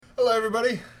Hello,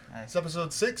 everybody. Hey. It's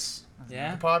episode 6.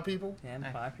 Yeah. The Pod People. Yeah, and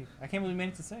 5 people. I can't believe we made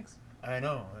it to 6. I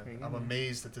know. Very good, I'm man.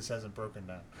 amazed that this hasn't broken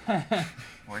down.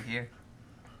 We're here.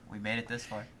 We made it this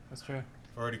far. That's true.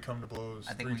 I've already come to blows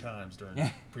I think 3 we- times during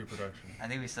Yeah. pre-production. I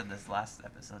think we said this last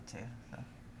episode too. So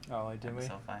Oh, did we?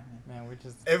 episode 5. Man,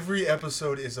 Every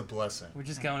episode is a blessing. we're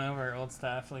just going over our old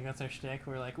stuff. Like, that's our shtick.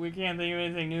 We're like, we can't think of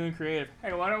anything new and creative.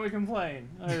 Hey, why don't we complain?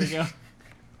 Oh, there we go.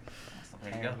 That's the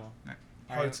way to go. Terrible. Yeah.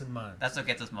 Hearts and minds. That's what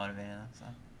gets us motivated. So.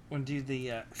 Want to do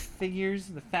the figures,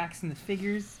 the facts and the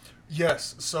figures?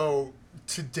 Yes. So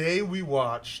today we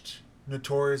watched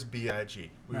Notorious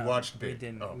B.I.G. We No, watched Big. We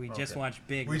didn't. Oh, we okay. just watched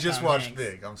Big. We with just Tom watched Hanks.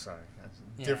 Big. I'm sorry. That's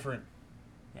Yeah. different.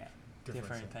 Yeah.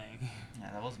 Different Thing.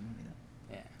 Yeah, that was a movie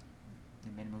though. Yeah.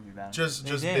 They made a movie about it. Just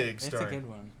They did. Big, It's starring a good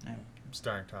one. Yeah.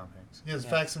 starring Tom Hanks. Yes. Yeah.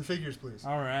 Facts and figures, please.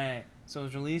 All right. So it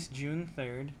was released June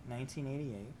 3rd,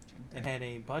 1988. It had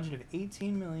a budget of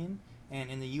 $18 million, and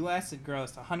in the U.S. it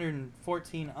grossed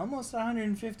 114, almost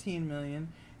 115 million,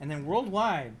 and then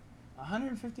worldwide,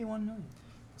 151 million.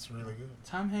 That's really good.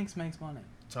 Tom Hanks makes money.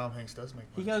 Tom Hanks does make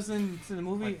He money. goes into the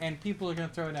movie, and people are gonna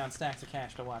throw down stacks of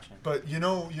cash to watch it. But you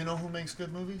know who makes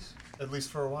good movies? At least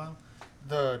for a while?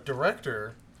 The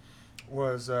director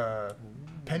was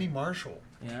Penny Marshall.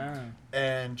 Yeah.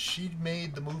 And she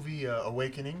made the movie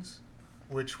Awakenings,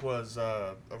 which was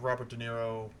a Robert De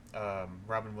Niro,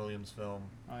 Robin Williams film.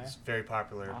 Oh, yeah? It's very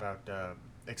popular Wow. about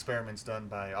experiments done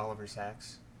by Oliver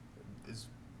Sacks. It's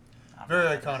I don't very know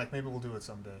what that iconic. Maybe we'll do it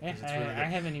someday. 'cause Yeah, it's really good. I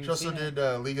haven't She even also seen did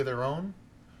it. League of Their Own.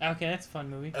 Okay, that's a fun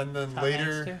movie. And then Tom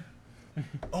later... Hanks, too?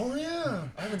 Oh, yeah.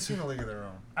 I haven't seen A League of Their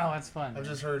Own. Oh, that's fun. I've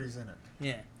just heard he's in it.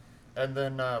 Yeah. And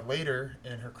then later,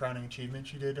 in her crowning achievement,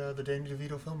 she did the Danny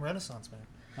DeVito film Renaissance Man.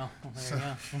 Oh, well, there you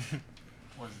go.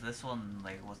 Was this one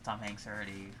was Tom Hanks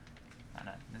already? I don't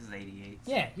know. This is '88.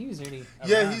 Yeah, he was already.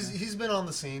 Yeah, around. he's been on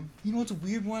the scene. You know what's a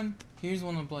weird one? Here's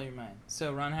one that'll blow your mind.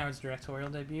 So Ron Howard's directorial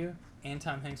debut and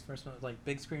Tom Hanks' first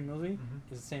big screen movie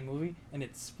Mhm. is the same movie, and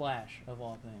it's Splash of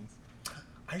all things.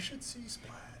 I should see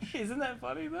Splash. Isn't that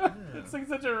funny though? Yeah. It's like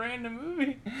such a random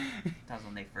movie. That was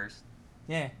when they first.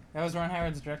 Yeah, that was Ron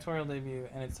Howard's directorial debut,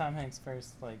 and it's Tom Hanks'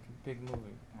 first big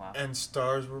movie. Wow. And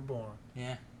stars were born.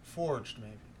 Yeah. Forged,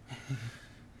 maybe.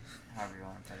 However you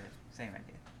want to put it. Same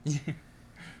idea.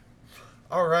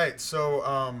 All right,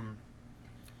 so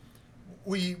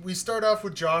we start off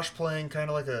with Josh playing kind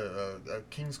of like a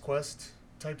King's Quest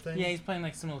type thing. Yeah, he's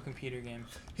playing some little computer game.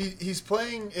 He's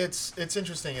playing. It's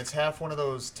interesting. It's half one of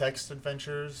those text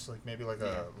adventures, like maybe like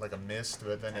Yeah. a Myst,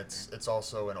 but then it's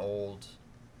also an old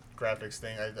graphics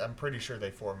thing. I'm pretty sure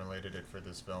they formulated it for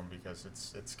this film because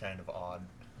it's kind of odd.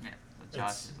 Yeah. So Josh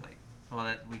It's- is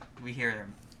we hear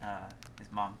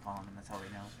his mom calling him. That's how we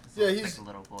know. It's Yeah, like he's a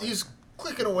little boy. he's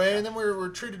clicking away, and then we're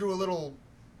treated to a little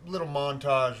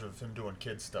montage of him doing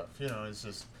kid stuff. You know,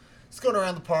 he's going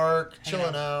around the park,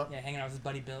 chilling out, Yeah, hanging out with his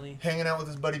buddy Billy. hanging out with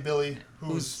his buddy Billy,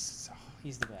 who's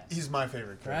he's the best. he's my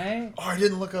favorite character. Right? Oh, I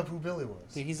didn't look up who Billy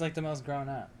was. Dude, he's like the most grown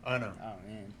up. I know. Oh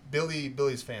man,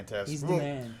 Billy's fantastic. he's the Well,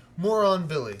 man. more on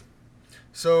Billy.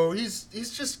 So he's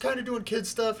just kind of doing kid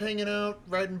stuff, hanging out,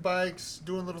 riding bikes,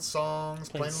 doing little songs,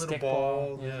 Playing playing a little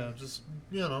stickball, ball. yeah. Yeah, just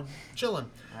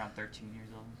chilling. around 13 years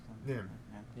old. So. Yeah.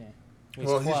 Yeah.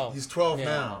 Well, 12. he's 12 Yeah.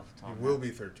 now. 12 He will now. be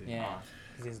 13. Yeah, Oh.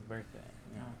 because his birthday.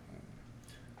 Yeah.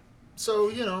 So,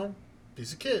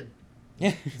 he's a kid.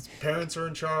 Yeah. His parents are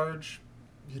in charge.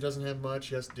 He doesn't have much.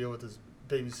 He has to deal with his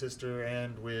baby sister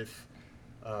and with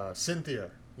Cynthia.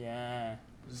 Yeah.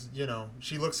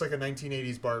 She looks like a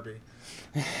 1980s Barbie.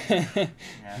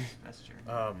 Yeah, that's true.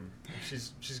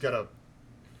 She's got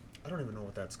I don't even know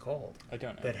what that's called. I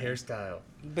don't know. That hairstyle.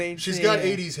 But it's, She's got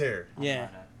 80s hair. Yeah.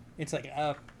 It's like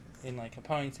up in like a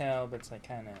ponytail, but it's like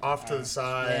kind of Off to the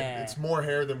side. Yeah. It's more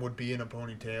hair than would be in a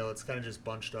ponytail. It's kind of just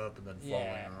bunched up and then falling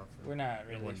Yeah. off. We're not in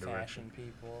really one fashion direction.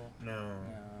 people. No. No.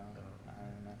 I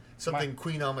don't know. Something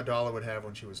Queen Amidala would have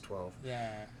when she was 12.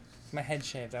 Yeah. My head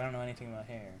shaved. I don't know anything about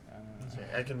hair. I don't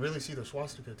know. I can really see the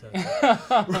swastika tattoo.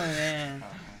 Oh man,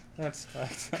 that's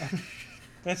fucked up.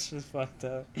 That's just fucked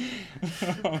up.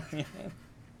 Oh man.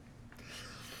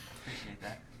 Appreciate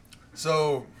that.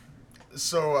 So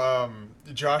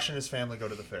Josh and his family go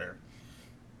to the fair.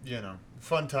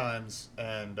 Fun times,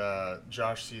 and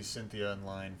Josh sees Cynthia in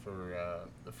line for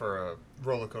a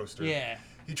roller coaster. Yeah.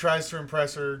 He tries to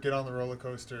impress her, get on the roller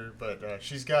coaster, but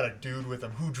she's got a dude with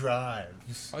him who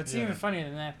drives. Oh, it's Yeah. even funnier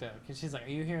than that though, because she's like, "Are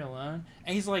you here alone?"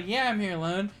 And he's like, "Yeah, I'm here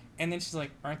alone." And then she's like,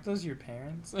 "Aren't those your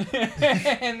parents?"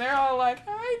 And they're all like,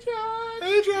 "Hi, Josh."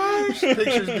 Hey, Josh.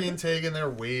 Pictures being taken. They're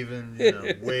waving,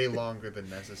 way longer than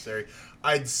necessary.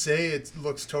 I'd say it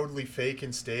looks totally fake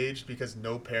and staged because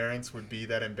no parents would be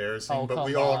that embarrassing. Oh, but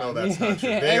we come all on. know that's not true.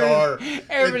 They are.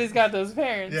 Everybody's got those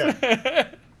parents. Yeah.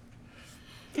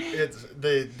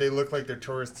 They look like they're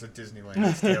tourists at Disneyland.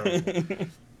 It's terrible.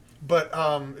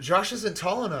 But Josh isn't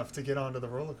tall enough to get onto the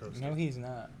roller coaster. No, he's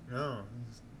not. No,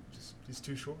 he's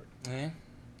too short. Yeah,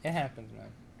 it happens, man.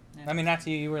 Yeah. I mean, not to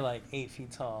you. You were like 8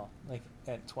 feet tall, like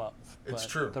at 12. It's but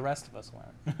true. The rest of us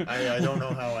weren't. I don't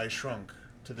know how I shrunk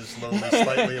to this lowly,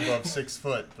 slightly above 6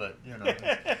 foot, but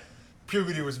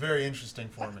puberty was very interesting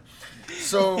for me.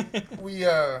 So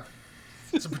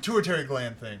it's a pituitary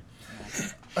gland thing.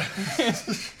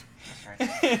 That's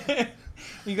right.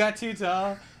 You got too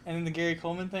tall, and then the Gary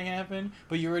Coleman thing happened,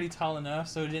 but you're already tall enough,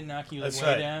 so it didn't knock you That's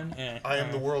way right. down. Yeah. I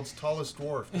am the world's tallest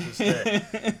dwarf to this day,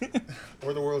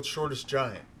 or the world's shortest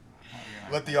giant.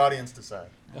 Let the audience decide.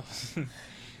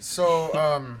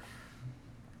 So,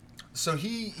 so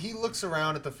he looks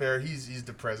around at the fair. He's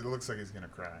depressed. It looks like he's gonna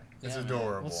cry. It's Yeah,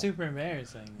 adorable. Man. Well, super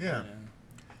embarrassing. Yeah.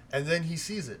 And then he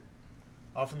sees it,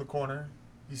 off in the corner.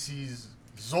 He sees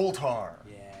Zoltar.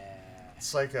 Yeah.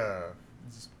 It's like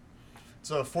it's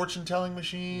a fortune-telling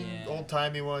machine, Yeah.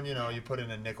 old-timey one. You put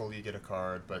in a nickel, you get a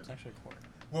card. But It's actually a quarter.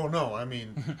 well, no, I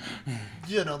mean,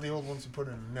 the old ones you put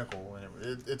in a nickel,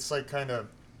 and it's like kind of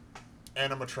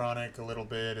animatronic a little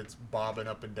bit. It's bobbing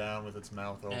up and down with its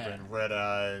mouth open, Yeah. red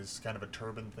eyes, kind of a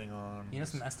turban thing on. You know,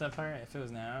 some messed up part. If it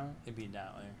was now, it'd be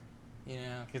 $1.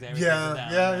 Because everything's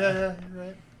Yeah, you're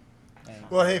right. Yeah.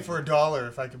 Well, hey, for $1,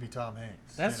 if I could be Tom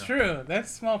Hanks. That's true. That's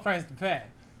a small price to pay.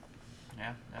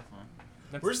 Yeah, definitely.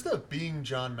 That's, Where's the Being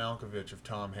John Malkovich of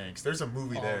Tom Hanks? There's a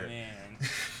movie oh, there. Man.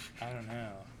 I don't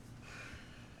know.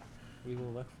 We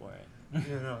will look for it.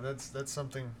 That's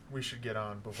something we should get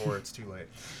on before it's too late.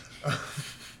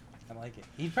 I like it.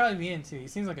 He'd probably be into it. He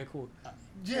seems like a cool guy.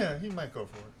 Yeah, he might go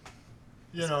for it.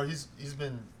 He's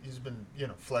been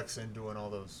flexing, doing all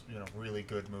those really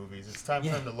good movies. It's time for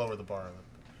him to lower the bar a little bit.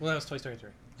 Well, that was Toy Story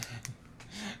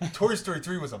 3. Toy Story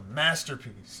 3 was a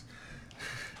masterpiece.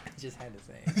 I just had to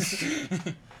say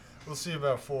it. We'll see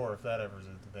about 4 if that ever is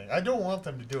the thing. I don't want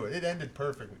them to do it. It ended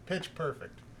perfectly, pitch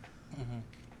perfect. Mm-hmm.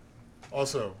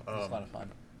 Also, It was a lot of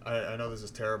fun. I know this is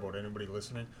terrible to anybody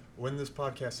listening. When this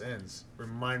podcast ends,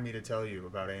 remind me to tell you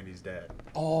about Andy's dad.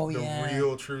 Oh, the yeah.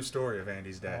 real true story of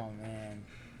Andy's dad. Oh, man.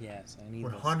 Yes, I need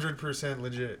 100%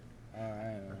 legit. All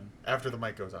right, man. After the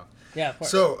mic goes off. Yeah, of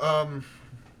course.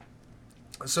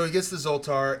 So he gets the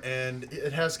Zoltar, and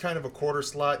it has kind of a quarter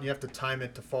slot, and you have to time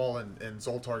it to fall in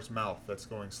Zoltar's mouth that's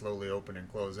going slowly open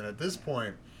and close. And at this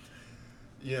point,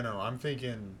 I'm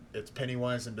thinking it's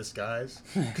Pennywise in disguise,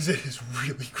 because it is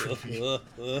really creepy. Oh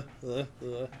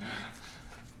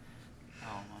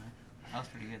my, that was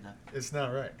pretty good though. It's not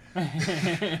right.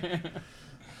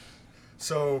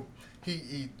 So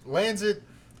he lands it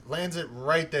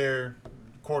right there.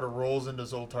 Quarter rolls into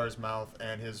Zoltar's mouth,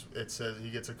 and it says he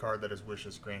gets a card that his wish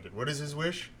is granted. What is his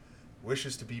wish? Wish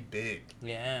is to be big.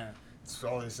 Yeah. That's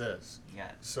all he says. He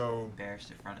got So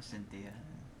embarrassed in front of Cynthia.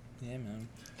 Yeah, man.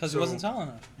 Because So- he wasn't tall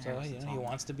enough. Yeah, So, he wasn't he tall enough.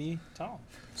 wants to be tall.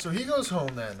 So he goes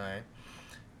home that night,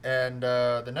 and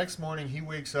the next morning he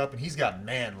wakes up and he's got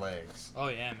man legs. Oh,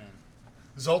 yeah, man.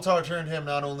 Zoltar turned him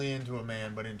not only into a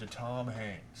man, but into Tom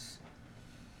Hanks.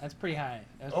 That's pretty high.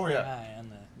 That's Oh, pretty yeah. high on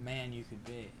the man you could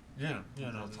be. Yeah,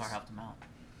 Zoltar helped him out.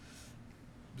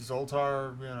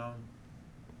 Zoltar,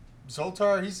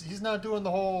 Zoltar, he's not doing the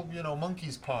whole,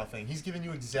 monkey's paw thing. He's giving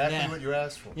you exactly Yeah. what you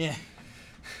asked for. Yeah.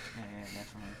 Yeah,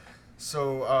 definitely.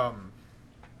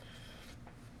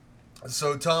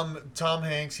 So Tom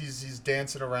Hanks, he's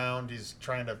dancing around. He's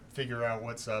trying to figure out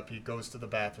what's up. He goes to the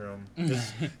bathroom.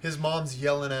 His mom's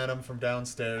yelling at him from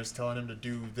downstairs, telling him to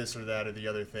do this or that or the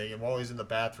other thing. And while he's in the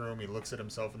bathroom, he looks at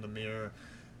himself in the mirror,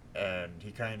 and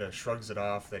he kind of shrugs it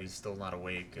off that he's still not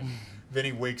awake. And then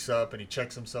he wakes up and he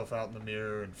checks himself out in the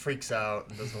mirror and freaks out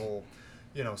and does the whole,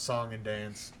 song and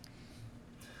dance.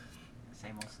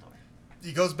 Same old story.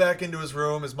 He goes back into his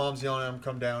room. His mom's yelling at him,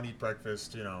 come down, eat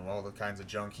breakfast, all the kinds of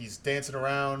junk. He's dancing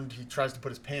around. He tries to put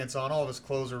his pants on. All of his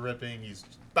clothes are ripping. He's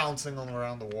bouncing all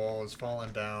around the wall. He's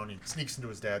falling down. He sneaks into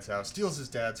his dad's house, steals his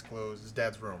dad's clothes, his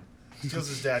dad's room. Steals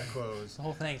his dad's clothes. The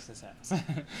whole thing's his house.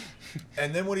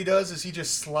 And then what he does is he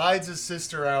just slides his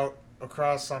sister out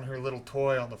across on her little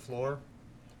toy on the floor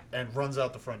and runs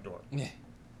out the front door. Yeah.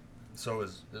 So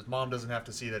his mom doesn't have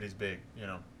to see that he's big,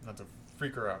 not to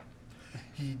freak her out.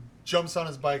 He jumps on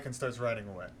his bike and starts riding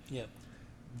away. Yep.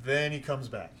 Then he comes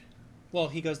back. Well,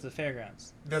 he goes to the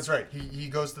fairgrounds. That's right. He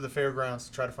goes to the fairgrounds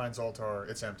to try to find Zoltar.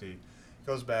 It's empty.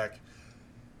 Goes back.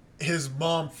 His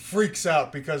mom freaks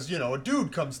out because, a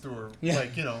dude comes through her. Yeah.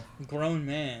 Like, Grown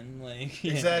man. Like,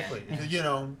 yeah. Exactly.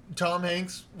 Tom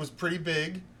Hanks was pretty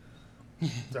big.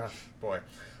 Boy.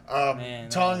 Man,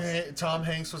 Tom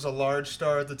Hanks was a large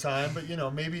star at the time, but,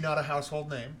 maybe not a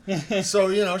household name.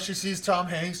 So, she sees Tom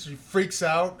Hanks, she freaks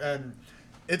out, and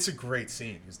it's a great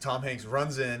scene. Because Tom Hanks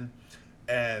runs in,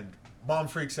 and mom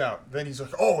freaks out. Then he's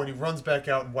like, oh, and he runs back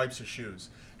out and wipes his shoes.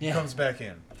 He comes back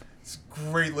in. It's a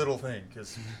great little thing,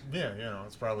 because,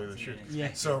 it's probably the shoe.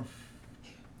 Yeah. So,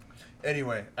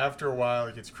 anyway, after a while,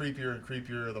 it gets creepier and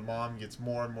creepier. The mom gets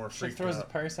more and more She freaked throws out.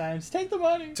 the purse at him. Just take the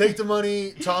money. Take the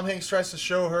money. Tom Hanks tries to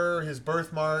show her his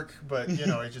birthmark, but, he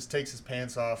just takes his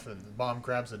pants off, and the mom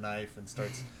grabs a knife and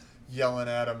starts yelling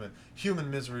at him. And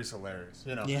human misery is hilarious.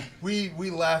 Yeah.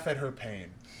 We laugh at her pain,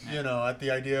 at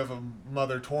the idea of a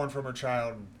mother torn from her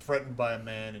child and threatened by a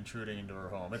man intruding into her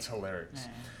home. It's hilarious.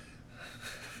 Yeah.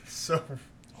 So,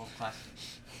 Old classic.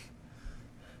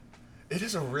 it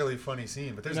is a really funny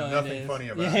scene, but there's No, nothing funny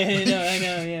about yeah, it. I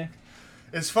know, yeah.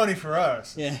 It's funny for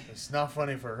us. Yeah. It's not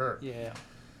funny for her. Yeah.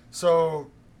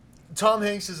 So, Tom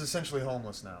Hanks is essentially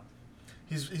homeless now.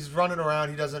 He's running around.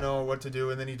 He doesn't know what to do,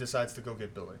 and then he decides to go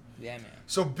get Billy. Yeah, man.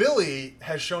 So Billy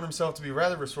has shown himself to be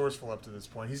rather resourceful up to this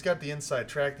point. He's got the inside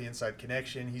track, the inside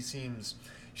connection. He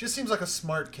just seems like a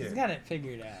smart kid. He's got it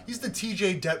figured out. He's the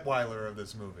T.J. Detweiler of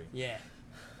this movie. Yeah.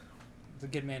 He's a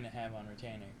good man to have on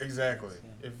retainer. Exactly.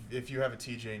 Yeah. If you have a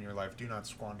TJ in your life, do not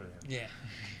squander him. Yeah.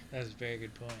 That's a very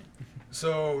good point.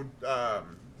 So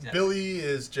Billy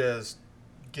is just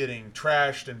getting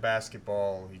trashed in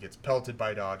basketball. He gets pelted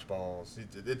by dodgeballs.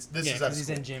 This is at because he's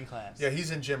school. in gym class. Yeah, he's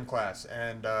in gym class,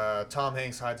 and Tom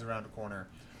Hanks hides around a corner,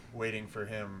 waiting for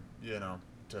him,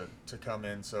 to come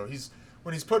in. So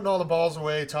when he's putting all the balls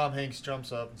away, Tom Hanks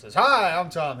jumps up and says, "Hi, I'm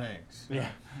Tom Hanks." Yeah.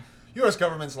 U.S.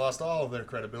 government's lost all of their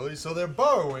credibility, so they're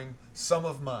borrowing some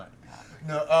of mine.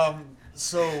 No,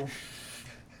 so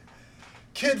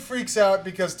kid freaks out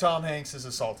because Tom Hanks is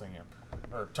assaulting him,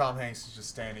 or Tom Hanks is just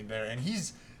standing there, and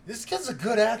this kid's a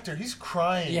good actor. He's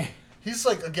crying. Yeah. He's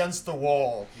like against the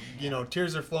wall.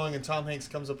 Tears are flowing, and Tom Hanks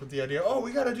comes up with the idea, oh,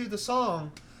 we got to do the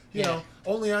song.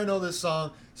 Only I know this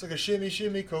song. It's like a shimmy,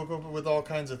 shimmy, cocoa, but with all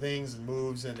kinds of things and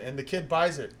moves, and the kid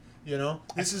buys it. You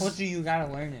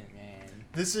gotta learn it, man.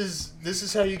 This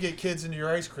is how you get kids into your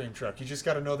ice cream truck. You just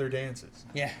got to know their dances.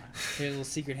 Yeah. Your little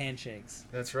secret handshakes.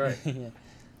 That's right. Yeah.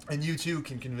 And you too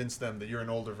can convince them that you're an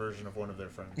older version of one of their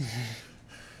friends.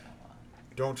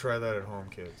 Don't try that at home,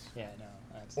 kids. Yeah, no.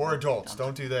 Or adults.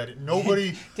 Don't do that.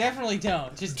 Nobody. Definitely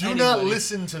don't. Just do anybody. not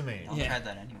listen to me. Don't try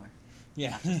that anywhere.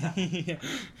 Yeah. Yeah.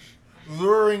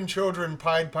 Luring children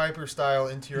Pied Piper style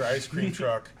into your ice cream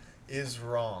truck is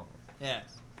wrong. Yes.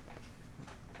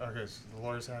 Okay, so the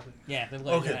lawyer's happy? Yeah, the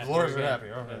lawyers Okay, are the lawyers are We're happy.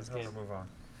 good. Okay, That's I'm good. gonna move on.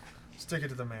 Stick it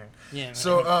to the man. Yeah.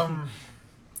 Man.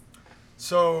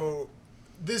 So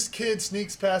this kid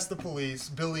sneaks past the police.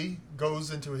 Billy goes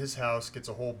into his house, gets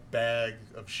a whole bag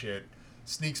of shit,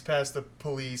 sneaks past the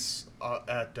police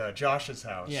at Josh's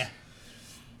house. Yeah.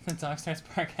 The dog starts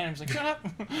barking at him. He's like,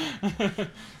 shut up.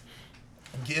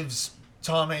 Gives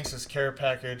Tom Hanks his care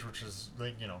package, which is,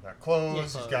 got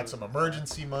clothes. He's got some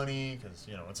emergency money because,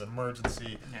 it's an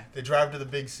emergency. Yeah. They drive to the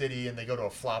big city and they go to a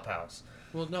flop house.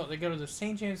 Well, no, they go to the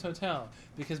St. James Hotel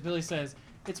because Billy says,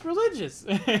 it's religious.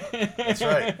 That's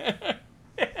right.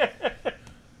 It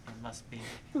must be.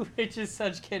 Which is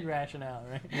such kid rationale,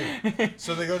 right?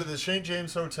 So they go to the St.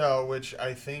 James Hotel, which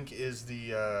I think is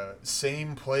the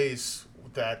same place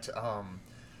that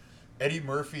Eddie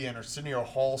Murphy and Arsenio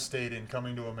Hall stayed in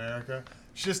Coming to America.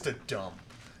 It's just a dump.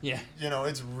 Yeah.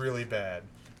 It's really bad.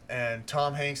 And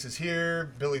Tom Hanks is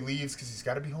here. Billy leaves because he's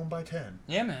got to be home by 10.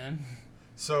 Yeah, man.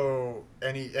 So,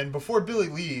 and before Billy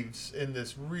leaves in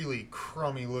this really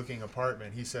crummy looking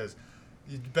apartment, he says,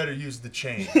 "You better use the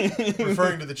chain,"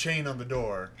 referring to the chain on the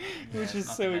door. Which is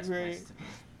so great.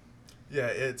 Yeah,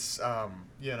 it's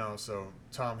so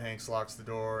Tom Hanks locks the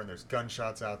door and there's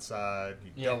gunshots outside.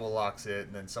 He double locks it,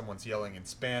 and then someone's yelling in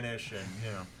Spanish, and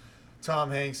Tom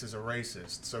Hanks is a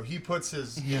racist, so he puts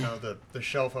his the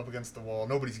shelf up against the wall.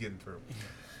 Nobody's getting through.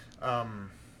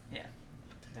 Yeah.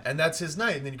 And that's his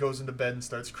night, and then he goes into bed and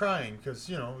starts crying because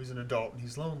he's an adult and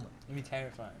he's lonely. It'd be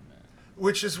terrifying, man.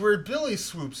 Which is where Billy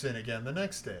swoops in again the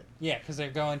next day. Yeah, because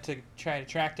they're going to try to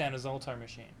track down a Zoltar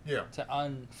machine. Yeah. To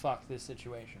unfuck this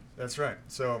situation. That's right.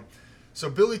 So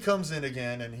Billy comes in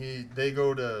again, and they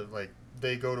go to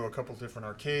a couple different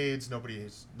arcades. Nobody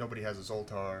has a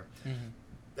Zoltar.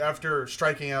 Mm-hmm. After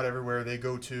striking out everywhere, they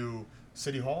go to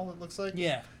City Hall. It looks like.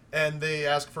 Yeah. And they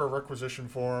ask for a requisition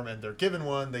form, and they're given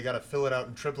one. They got to fill it out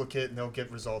in triplicate, and they'll get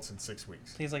results in 6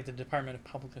 weeks. He's like the Department of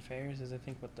Public Affairs, is I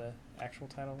think what the actual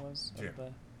title was. Yeah. Of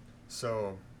the...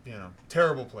 So,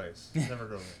 terrible place. Never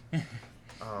go there.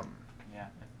 Yeah,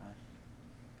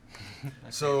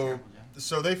 definitely.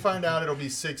 So they find out it'll be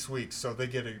 6 weeks. So they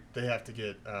have to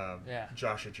get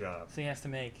Josh a job. So he has to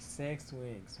make 6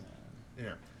 weeks, man.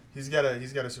 Yeah, he's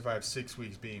gotta survive 6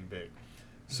 weeks being big.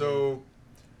 So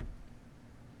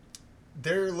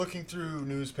they're looking through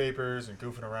newspapers and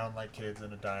goofing around like kids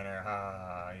in a diner.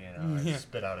 And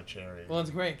spit out a cherry. Well, it's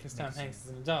great because Tom Hanks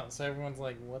is an adult, so everyone's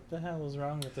like, "What the hell is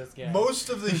wrong with this guy?" Most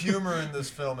of the humor in this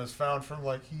film is found from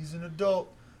like he's an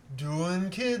adult doing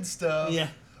kid stuff. Yeah.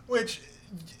 Which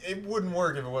it wouldn't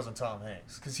work if it wasn't Tom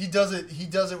Hanks because he does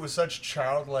it with such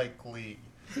childlike glee.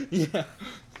 Yeah.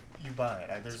 You buy it.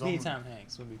 To be Tom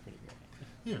Hanks would be pretty great.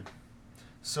 Yeah.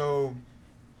 So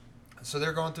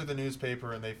they're going through the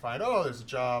newspaper and they find, there's a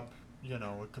job,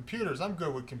 with computers. I'm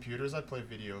good with computers. I play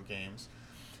video games.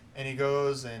 And he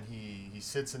goes and he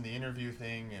sits in the interview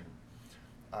thing and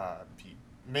he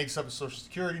makes up a social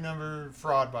security number,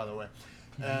 fraud by the way,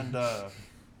 and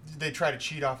they try to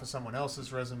cheat off of someone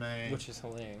else's resume, which is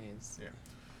hilarious. Yeah.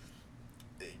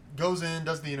 Goes in,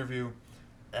 does the interview.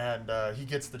 And he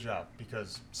gets the job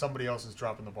because somebody else is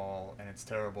dropping the ball and it's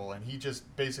terrible. And he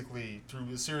just basically, through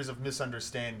a series of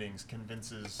misunderstandings,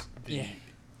 convinces the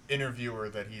interviewer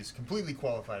that he's completely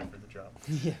qualified for the job.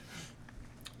 Yeah.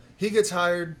 He gets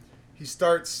hired. He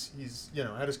starts. He's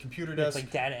at his computer desk. It's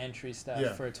like data entry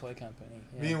stuff for a toy company.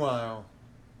 Yeah. Meanwhile,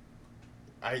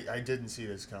 I didn't see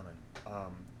this coming.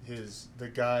 The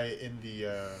guy in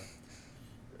the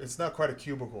it's not quite a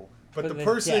cubicle. But the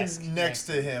person next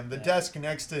to him, the desk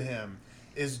next to him,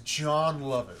 is John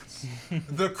Lovitz,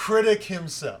 the critic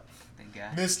himself,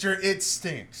 Mr. It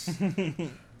Stinks.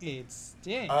 It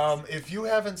stinks. If you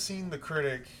haven't seen The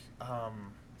Critic,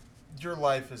 your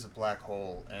life is a black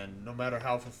hole, and no matter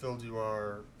how fulfilled you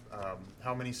are,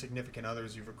 how many significant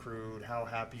others you've accrued, how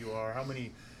happy you are, how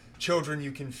many children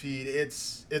you can feed,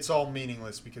 it's all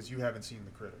meaningless because you haven't seen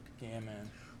The Critic. Yeah,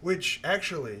 man. Which,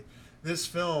 actually... This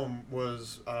film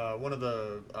was one of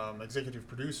the executive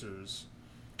producers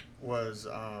was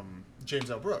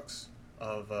James L. Brooks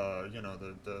of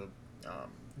the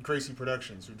Gracie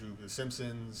Productions, who do The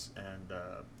Simpsons and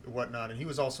whatnot, and he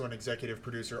was also an executive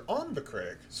producer on The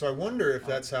Critic. So I wonder if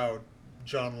that's how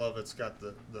John Lovitz got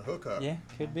the hookup. Yeah,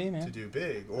 could be, man. To do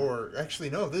Big, or actually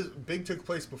no, this Big took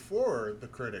place before The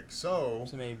Critic. So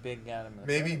maybe Big got him.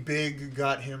 Big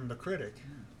got him The Critic.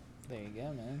 There you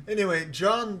go, man. Anyway,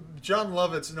 John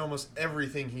Lovitz in almost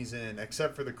everything he's in,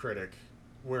 except for The Critic,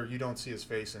 where you don't see his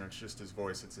face and it's just his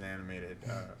voice. It's an animated,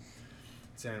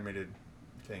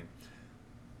 thing.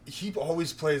 He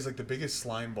always plays like the biggest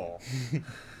slime ball.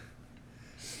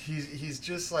 He's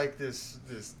just like this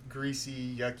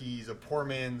greasy, yucky. He's a poor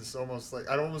man's almost like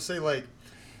I'd almost say like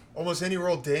almost any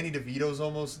role Danny DeVito's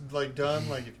almost like done.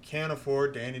 Like if you can't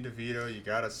afford Danny DeVito, you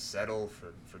gotta settle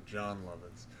for John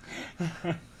Lovitz.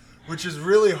 Which is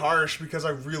really harsh because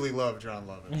I really love John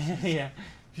Lovitz. Yeah.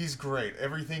 He's great.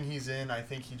 Everything he's in, I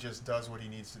think he just does what he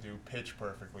needs to do, pitch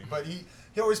perfectly. But he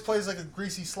always plays like a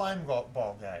greasy slime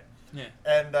ball guy. Yeah.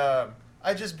 And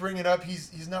I just bring it up.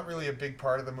 He's not really a big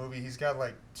part of the movie. He's got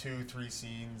like 2-3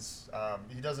 scenes.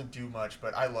 He doesn't do much,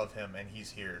 but I love him and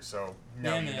he's here. So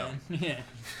now you know. Yeah.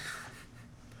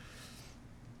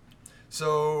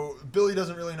 So Billy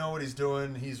doesn't really know what he's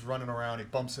doing. He's running around. He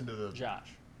bumps into the...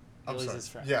 Josh. I'm Billy's sorry. his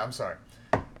friend. Yeah, I'm sorry.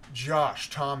 Josh,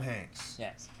 Tom Hanks.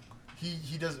 Yes.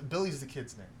 He does... Billy's the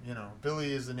kid's name.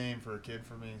 Billy is the name for a kid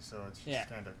for me, so it's just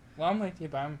kind of... Well, I'm with you,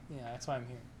 but that's why I'm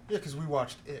here. Yeah, because we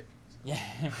watched it. Yeah.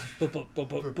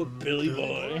 Billy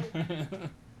boy.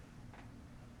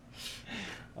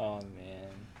 Oh,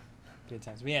 man. Good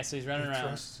times. But yeah, so he's running around. He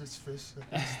trusts his fist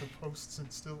against the posts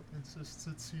and still insists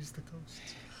it sees the ghosts.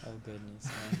 Oh, goodness,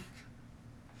 man.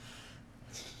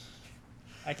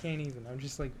 I can't even. I'm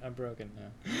just like, I'm broken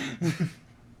now.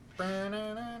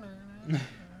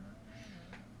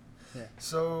 Yeah.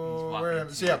 So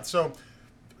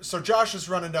Josh is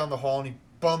running down the hall and he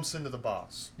bumps into the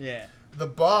boss. Yeah. The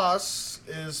boss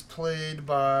is played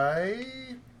by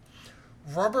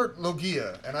Robert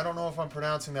Loggia, and I don't know if I'm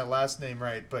pronouncing that last name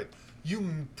right, but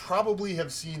you probably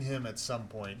have seen him at some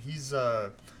point. He's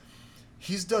done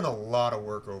a lot of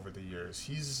work over the years.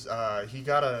 He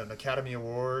got an Academy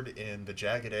Award in The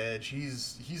Jagged Edge.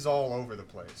 He's all over the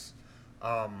place.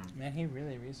 Man, he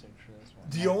really researched for this one.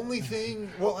 The only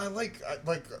thing, well, I like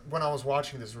when I was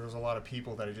watching this, there was a lot of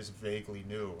people that I just vaguely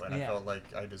knew, and I felt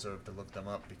like I deserved to look them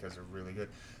up because they're really good.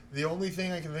 The only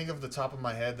thing I can think of the top of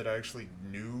my head that I actually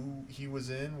knew he was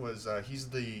in was he's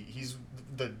the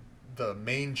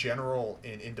main general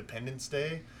in Independence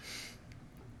Day,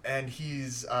 and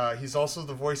he's also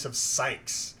the voice of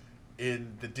Sykes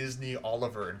in the Disney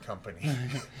Oliver and Company.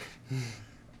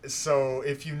 So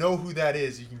if you know who that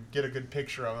is, you can get a good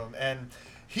picture of him. And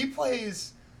he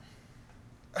plays...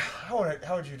 How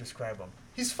would you describe him?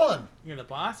 He's fun. You're the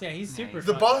boss? Yeah, he's super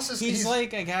The fun. boss is... He's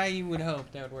like a guy you would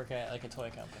hope that would work at like a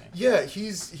toy company. Yeah,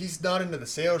 he's not into the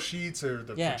sales sheets or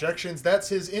the projections. That's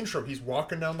his intro. He's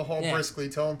walking down the hall briskly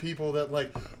telling people that,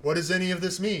 like, what does any of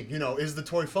this mean? You know, is the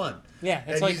toy fun? Yeah,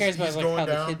 that's all he cares about, like,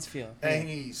 how the kids feel. And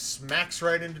he smacks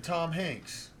right into Tom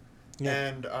Hanks.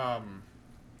 Yeah.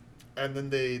 And then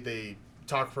they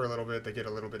talk for a little bit. They get a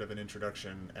little bit of an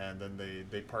introduction, and then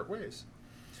they part ways.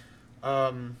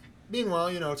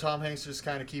 Meanwhile, you know, Tom Hanks just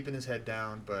kind of keeping his head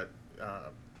down, but I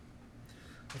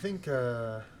think,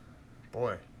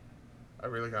 boy, I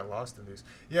really got lost in these.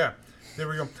 Yeah, there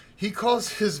we go. He calls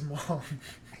his mom.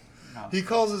 No. He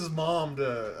calls his mom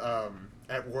to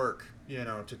at work, you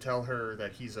know, to tell her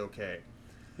that he's okay.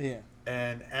 Yeah.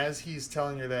 And as he's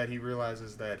telling her that, he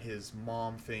realizes that his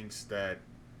mom thinks that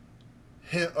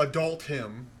adult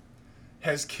him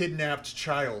has kidnapped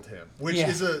child him,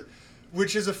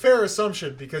 which is a fair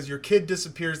assumption because your kid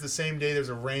disappears the same day there's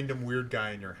a random weird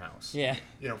guy in your house. Yeah.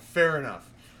 You know, fair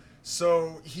enough.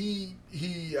 So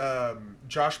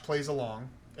Josh plays along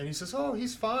and he says, "Oh,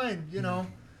 he's fine, you know.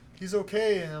 He's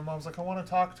okay." And Mom's like, "I want to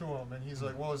talk to him." And he's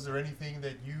like, "Well, is there anything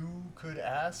that you could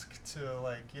ask to,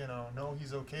 like, you know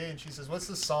he's okay?" And she says, "What's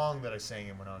the song that I sang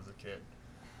him when I was a kid?"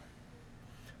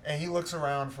 And he looks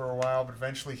around for a while, but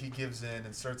eventually he gives in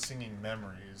and starts singing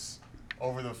Memories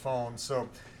over the phone. So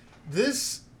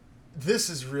this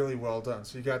is really well done.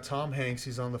 So you got Tom Hanks,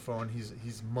 he's on the phone,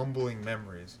 he's mumbling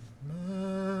Memories.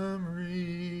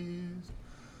 Memories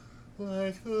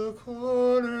like the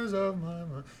corners of my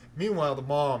mind. Meanwhile, the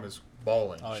mom is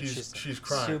bawling. Oh, she's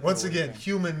crying. Once again,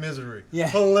 human misery. Yeah.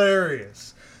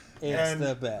 Hilarious. It's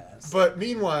the best. But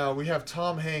meanwhile, we have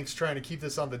Tom Hanks trying to keep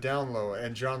this on the down low,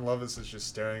 and John Lovitz is just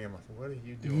staring at him like, "What are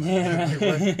you doing?" Got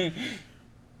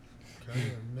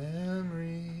your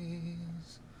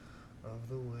memories of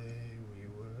the way we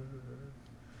were.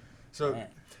 So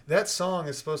that song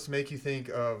is supposed to make you think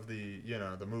of the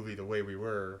movie The Way We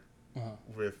Were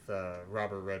with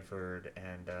Robert Redford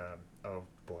and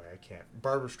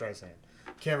Barbra Streisand.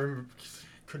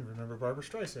 Couldn't remember Barbra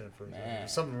Streisand for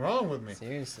There's something wrong with me.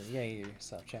 Seriously, you gotta get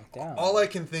yourself checked out. All I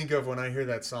can think of when I hear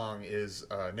that song is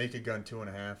Naked Gun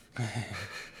 2.5.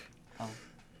 Oh,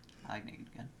 I like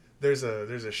Naked Gun. There's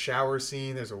a shower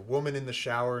scene. There's a woman in the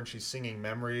shower and she's singing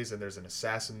Memories, and there's an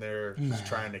assassin there who's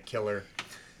trying to kill her.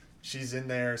 She's in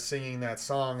there singing that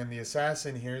song, and the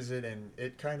assassin hears it, and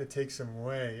it kind of takes him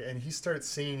away, and he starts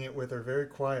singing it with her very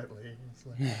quietly. He's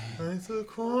like, "It's a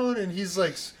corn," and he's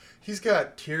like. He's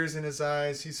got tears in his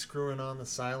eyes. He's screwing on the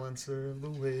silencer of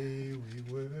the way we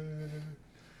were.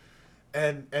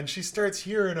 And she starts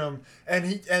hearing him,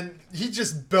 and he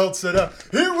just belts it up.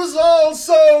 It was all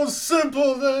so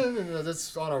simple then. And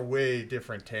that's on a way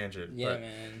different tangent. Yeah,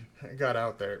 man. I got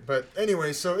out there. But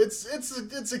anyway, so it's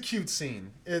a cute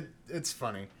scene. It's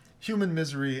funny. Human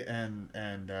misery and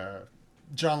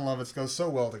John Lovitz go so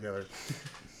well together.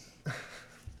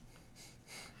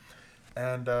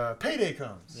 And payday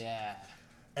comes. Yeah.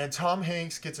 And Tom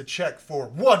Hanks gets a check for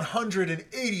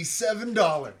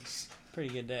 $187. Pretty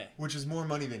good day. Which is more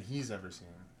money than he's ever seen.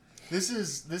 This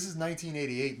is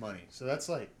 1988 money, so that's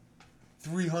like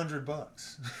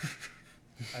 $300.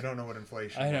 I don't know what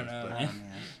inflation is. I don't know, man.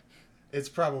 It's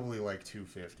probably like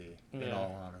 $250 in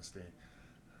all honesty.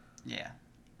 Yeah.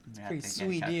 It's a pretty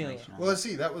sweet deal. Well, let's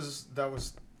see. That was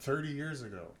 30 years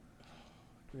ago.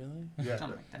 Really? Yeah,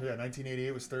 something like that. Yeah.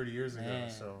 1988 was 30 years ago. Yeah.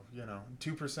 So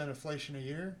 2% inflation a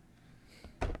year.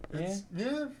 Yeah.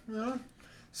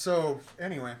 So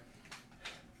anyway,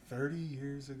 30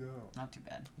 years ago. Not too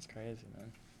bad. That's crazy,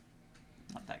 man.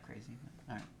 Not that crazy. But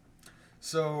all right.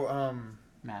 So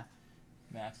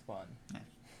Math's fun. Yeah.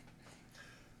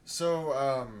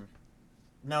 So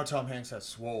now Tom Hanks has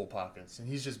swole pockets, and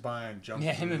he's just buying junk food.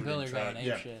 Yeah, him and Bill are going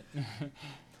ape shit.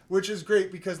 Which is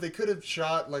great because they could have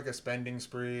shot like a spending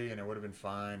spree and it would have been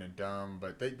fine and dumb,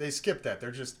 but they skipped that.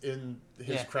 They're just in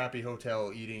his crappy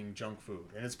hotel eating junk food,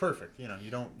 and it's perfect. You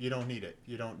don't need it.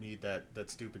 You don't need that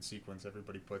stupid sequence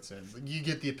everybody puts in. You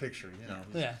get the picture.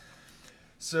 Yeah.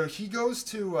 So he goes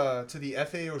to the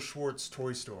FAO Schwartz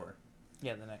toy store.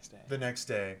 Yeah, the next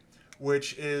day.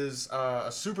 which is a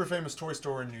super famous toy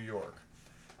store in New York.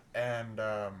 And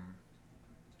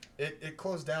it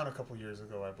closed down a couple years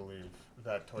ago, I believe,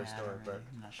 that toy store. But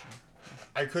I'm not sure.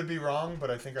 I could be wrong, but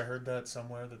I think I heard that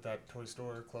somewhere that toy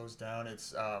store closed down.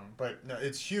 It's but no,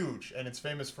 it's huge, and it's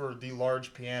famous for the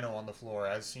large piano on the floor,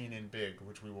 as seen in Big,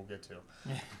 which we will get to.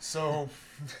 So,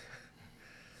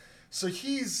 so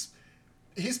he's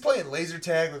playing laser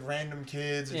tag with random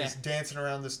kids and just dancing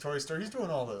around this toy store. He's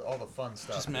doing all the fun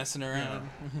stuff. Just messing around.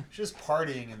 Just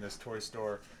partying in this toy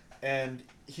store. And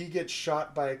he gets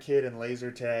shot by a kid in laser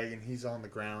tag, and he's on the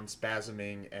ground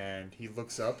spasming, and he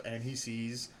looks up and he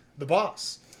sees the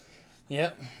boss.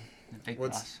 Yep. The big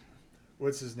boss.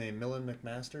 What's his name? Millen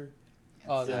McMaster?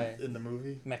 Oh, in the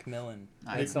movie? Macmillan.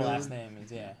 Nice. That's the last name.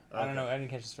 Is Okay. I don't know. I didn't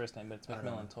catch his first name, but it's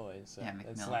Macmillan Toys. So Yeah, his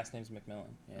Macmillan. last name's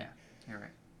Macmillan. Yeah, you're right.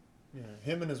 Yeah,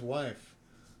 him and his wife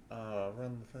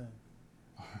run the thing.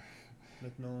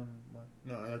 McMillan.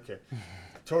 No, okay.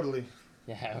 Totally.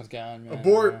 Yeah, I was gone. Man.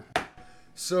 Abort!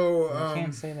 So, You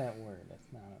can't say that word. That's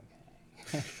not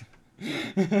okay.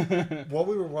 while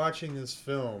we were watching this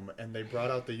film and they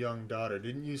brought out the young daughter,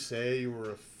 didn't you say you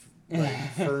were a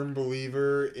firm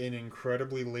believer in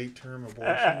incredibly late-term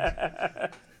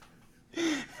abortions?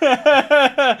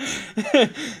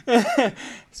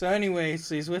 So anyway,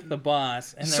 so he's with the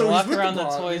boss, and they're So he's walking with the around the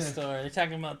boss, toy yeah. store. They're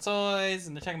talking about toys,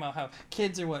 and they're talking about how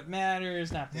kids are what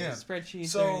matters, not the spreadsheets or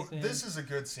So anything. this is a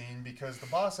good scene because the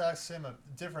boss asks him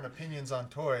different opinions on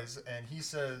toys, and he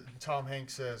says, Tom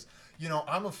Hanks says,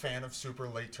 I'm a fan of super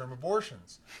late-term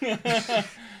abortions. I'm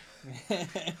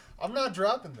not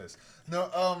dropping this. No,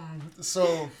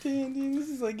 so... Damn, dude, this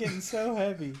is like getting so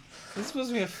heavy. This is supposed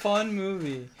to be a fun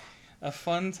movie. A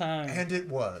fun time. And it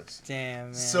was.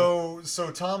 Damn, man. So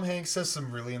Tom Hanks says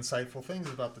some really insightful things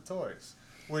about the toys,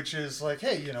 which is like,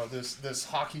 hey, this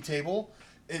hockey table,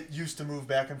 it used to move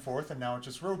back and forth, and now it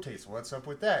just rotates. What's up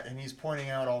with that? And he's pointing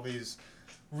out all these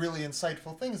really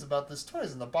insightful things about this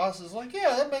toys, and the boss is like,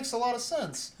 yeah, that makes a lot of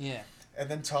sense. Yeah. And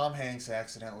then Tom Hanks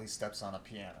accidentally steps on a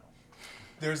piano.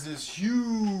 There's this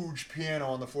huge piano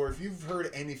on the floor. If you've heard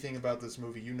anything about this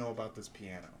movie, you know about this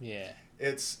piano. Yeah.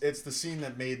 It's the scene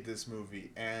that made this movie.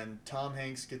 And Tom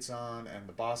Hanks gets on, and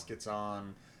the boss gets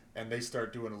on, and they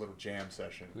start doing a little jam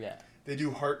session. Yeah. They do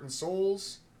Heart and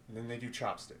Souls, and then they do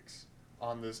Chopsticks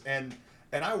on this. And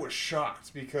I was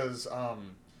shocked because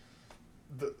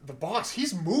the boss,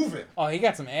 he's moving. Oh, he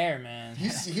got some air, man.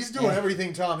 He's doing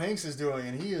everything Tom Hanks is doing,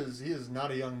 and he is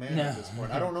not a young man at this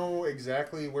point. I don't know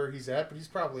exactly where he's at, but he's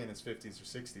probably in his 50s or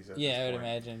 60s at this point. Yeah, I would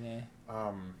imagine, yeah.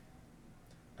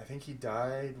 I think he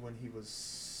died when he was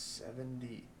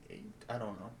 78. I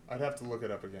don't know. I'd have to look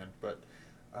it up again, but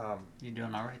You're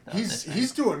doing all right though.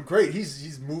 he's doing great.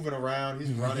 He's moving around,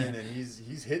 he's running, and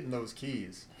he's hitting those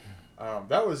keys.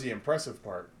 That was the impressive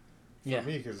part for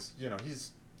me because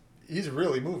he's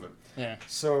really moving. Yeah.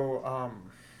 So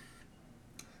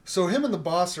so him and the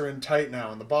boss are in tight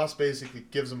now, and the boss basically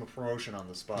gives him a promotion on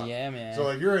the spot. Yeah, man.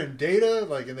 So you're in data,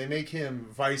 and they make him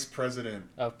vice president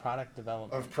of product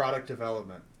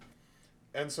development.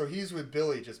 And so he's with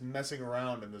Billy, just messing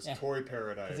around in this toy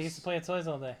paradise. Because he gets to play with toys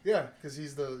all day. Yeah, because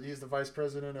he's the vice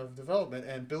president of development,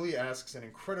 and Billy asks an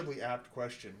incredibly apt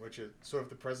question, which is, so if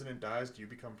the president dies, do you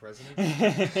become president?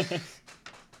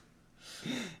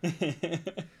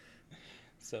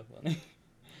 So funny.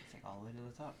 It's like all the way to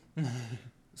the top.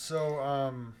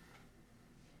 So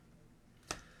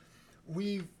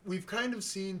we've kind of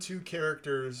seen two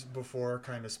characters before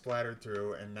kind of splattered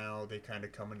through, and now they kind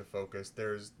of come into focus.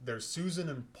 There's Susan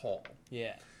and Paul.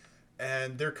 Yeah.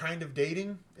 And they're kind of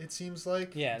dating, it seems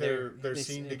like. Yeah, they're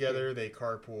seen together, they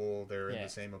carpool, they're in the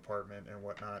same apartment and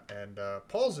whatnot. And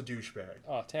Paul's a douchebag.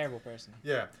 Oh, terrible person.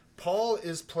 Yeah. Paul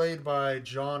is played by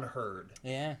John Hurd.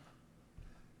 Yeah.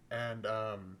 And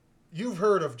you've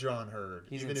heard of John Hurd.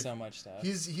 He's in so much stuff.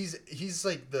 He's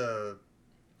like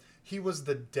he was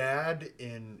the dad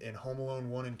in Home Alone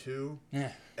 1 and 2.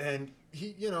 Yeah. And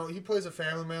he plays a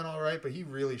family man all right, but he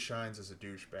really shines as a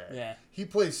douchebag. Yeah. He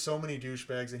plays so many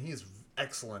douchebags, and he is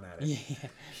excellent at it. Yeah.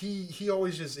 He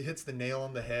always just hits the nail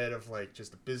on the head of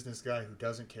just a business guy who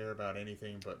doesn't care about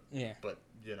anything but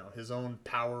his own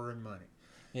power and money.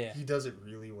 Yeah. He does it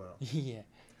really well. Yeah.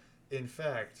 In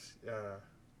fact,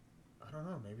 I don't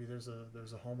know, maybe there's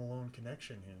a Home Alone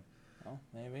connection here. Oh,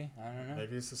 maybe. I don't know.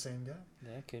 Maybe it's the same guy.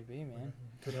 Yeah, it could be, man.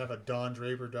 Could have a Don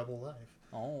Draper double life.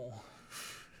 Oh.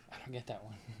 I don't get that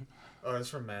one. Oh, it's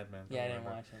from Mad Men. Yeah, I didn't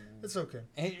watch it. Man. It's okay.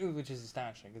 Which is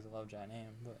astonishing because I love John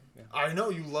Hamm. But yeah. I know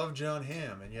you love John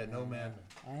Hamm, and yet no Mad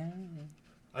Men.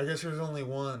 I guess there's only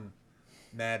one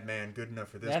Madman good enough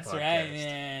for this podcast. That's right,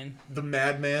 man. The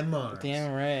Madman Mars.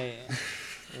 Damn right.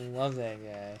 Love that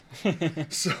guy.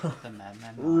 So, The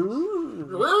Madman.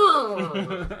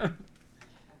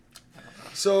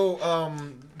 so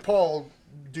Paul,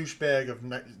 douchebag of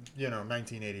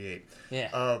 1988.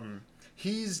 Yeah.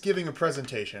 He's giving a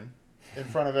presentation in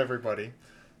front of everybody.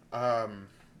 Tom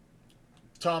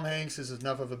Hanks is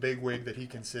enough of a bigwig that he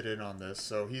can sit in on this,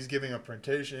 so he's giving a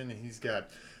presentation, and he's got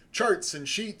charts and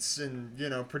sheets and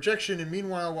projection, and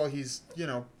meanwhile, while he's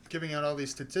giving out all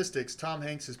these statistics, Tom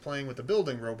Hanks is playing with a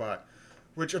building robot,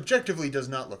 which objectively does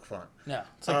not look fun. No,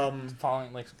 it's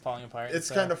like falling apart. It's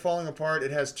kind of falling apart.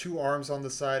 It has two arms on the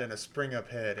side and a spring-up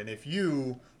head. And if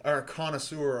you are a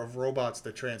connoisseur of robots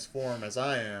that transform, as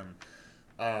I am,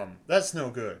 that's no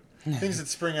good. Things that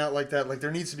spring out like that, like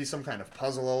there needs to be some kind of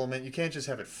puzzle element. You can't just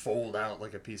have it fold out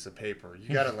like a piece of paper.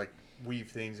 You gotta like weave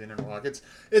things in and walk.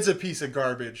 It's a piece of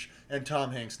garbage, and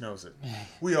Tom Hanks knows it.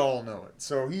 We all know it.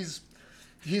 So he's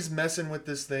messing with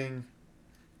this thing,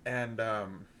 and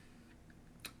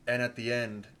at the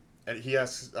end, he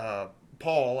asks,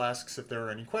 Paul asks if there are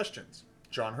any questions.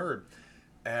 John Hurd.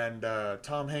 And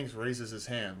Tom Hanks raises his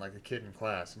hand like a kid in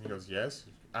class, and he goes, "Yes,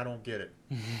 I don't get it."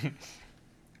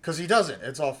 Because he doesn't.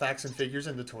 It's all facts and figures,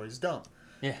 and the toy's dumb.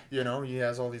 Yeah. He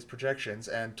has all these projections,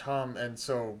 and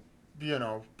so,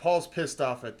 Paul's pissed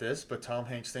off at this, but Tom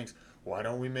Hanks thinks, why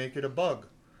don't we make it a bug?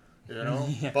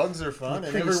 Yeah. Bugs are fun,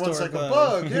 and Prehistoric everyone's like, a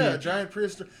bug, yeah, giant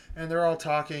prehistoric, and they're all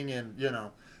talking, and,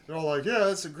 they're all like, yeah,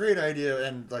 that's a great idea,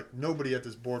 and, like, nobody at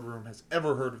this boardroom has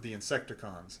ever heard of the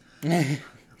Insecticons,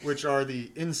 which are the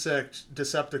insect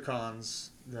Decepticons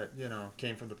that,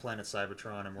 came from the planet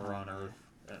Cybertron and were on Earth.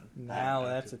 Now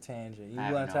that's a tangent. You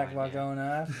I want have to no talk about idea. going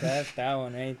off? That's that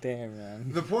one right there,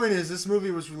 man. The point is, this movie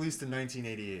was released in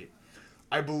 1988.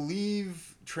 I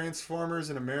believe Transformers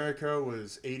in America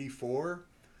was 84,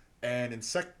 and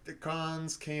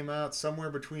Insecticons came out somewhere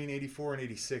between 84 and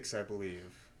 86, I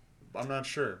believe. I'm not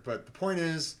sure, but the point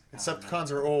is,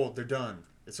 Insecticons are old. They're done.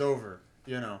 It's over.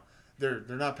 They're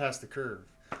not past the curve.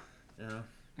 Yeah.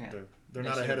 They're They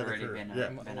not should ahead have of the already curve.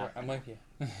 been, Yeah. I'm with you.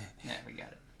 Yeah, we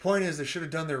got it. Point is, they should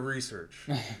have done their research.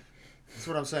 That's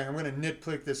what I'm saying. I'm going to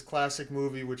nitpick this classic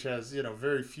movie, which has,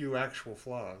 very few actual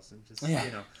flaws, and just,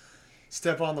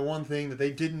 step on the one thing that they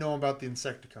didn't know about the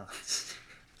Insecticons.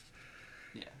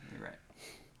 Yeah, you're right.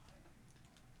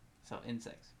 So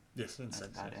insects. Yes, That's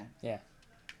insects. about it. Yeah.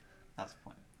 That's the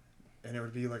point. And it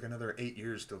would be like another 8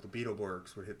 years till the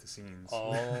Beetleborgs would hit the scenes.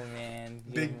 Oh, man.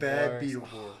 Big bad Beetleborgs.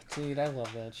 Beetleborg. Dude, I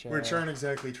love that show. Which aren't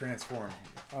exactly transformed.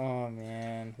 Oh,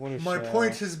 man. What a show. My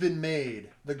point has been made.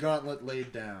 The gauntlet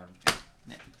laid down.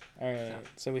 All right,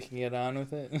 so we can get on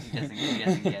with it? He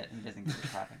doesn't get the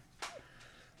clapping.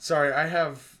 Sorry, I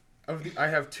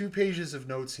have 2 pages of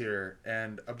notes here,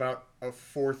 and about a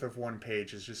fourth of one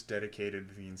page is just dedicated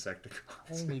to the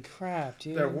Insecticons. Holy crap,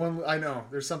 dude. That one, I know.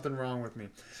 There's something wrong with me.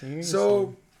 Seriously?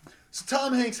 So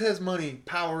Tom Hanks has money,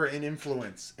 power, and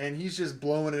influence, and he's just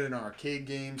blowing it in arcade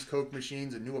games, Coke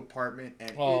machines, a new apartment,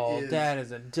 and it is... that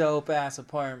is a dope-ass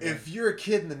apartment. If you're a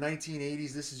kid in the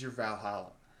 1980s, this is your Valhalla.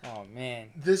 Oh, man.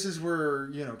 This is where,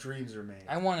 dreams are made.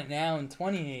 I want it now in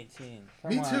 2018.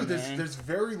 Me too. On, There's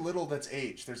very little that's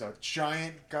aged. There's a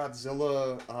giant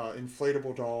Godzilla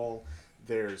inflatable doll.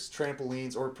 There's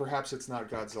trampolines, or perhaps it's not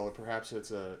Godzilla. Perhaps it's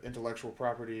a intellectual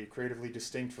property creatively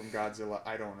distinct from Godzilla.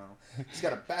 I don't know. He's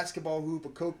got a basketball hoop, a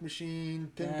Coke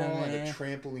machine, pinball, and a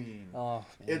trampoline. Oh,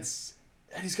 man.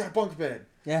 And he's got a bunk bed.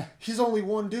 Yeah. He's only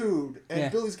one dude, and Yeah.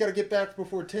 Billy's got to get back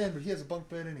before 10, but he has a bunk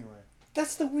bed anyway.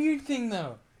 That's the weird thing,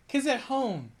 though. Because at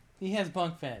home, he has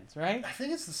bunk beds, right? I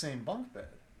think it's the same bunk bed.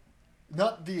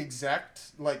 Not the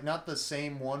exact, not the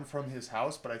same one from his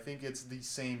house, but I think it's the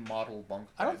same model bunk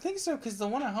bed. I don't think so, because the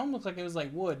one at home looked like it was like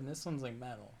wood, and this one's like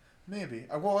metal. Maybe.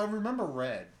 Well, I remember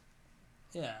red.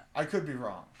 Yeah. I could be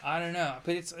wrong. I don't know,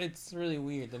 but it's really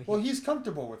weird. That Well, he's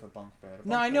comfortable with a bunk bed.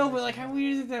 No, I know, but how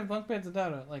weird is it to have bunk beds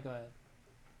without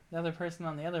another person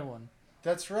on the other one?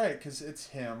 That's right, because it's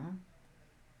him.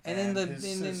 And then his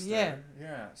sister. yeah.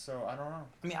 Yeah, so I don't know.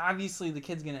 I mean, obviously the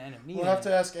kid's gonna end up needing We'll have it.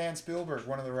 to ask Ann Spielberg,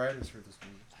 one of the writers for this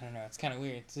movie. I don't know. It's kind of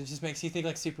weird. It just makes you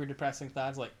think super depressing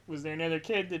thoughts. Like, was there another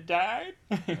kid that died?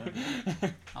 I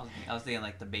was thinking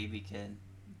the baby kid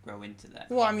grow into that.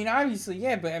 Well, I mean, obviously,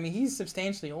 yeah, but I mean, he's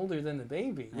substantially older than the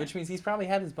baby, which means he's probably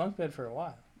had his bunk bed for a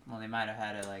while. Well, they might have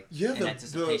had it Yeah, in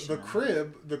anticipation.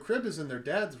 the crib is in their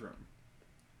dad's room.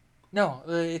 No,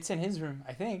 it's in his room,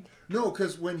 I think. No,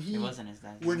 because when It wasn't his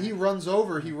dad's when room. he runs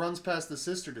over, he runs past the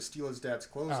sister to steal his dad's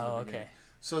clothes. Oh, in the okay.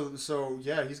 beginning. So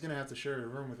yeah, he's gonna have to share a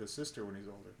room with his sister when he's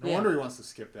older. No Yeah. wonder he wants to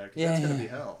skip that. 'Cause that's gonna be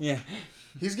hell. Yeah.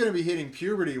 He's gonna be hitting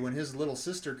puberty when his little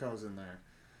sister comes in there.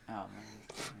 Oh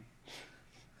man.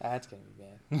 That's gonna be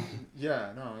bad.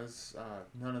 Yeah, no, it's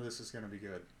none of this is gonna be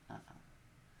good. Uh-uh.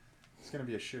 It's gonna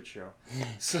be a shit show.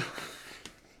 So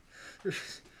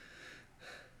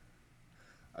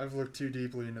I've looked too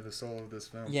deeply into the soul of this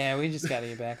film. Yeah, we just gotta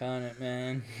get back on it,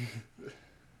 man.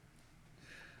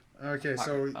 Okay,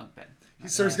 so Bunk bed.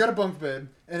 he's got a bunk bed,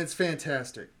 and it's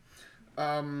fantastic.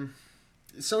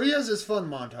 So he has this fun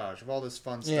montage of all this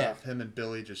fun stuff. Yeah. Him and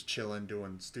Billy just chilling,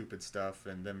 doing stupid stuff,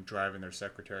 and them driving their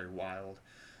secretary wild.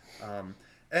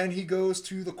 And he goes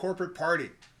to the corporate party.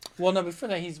 Well, no, before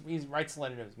that, he writes a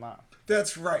letter to his mom.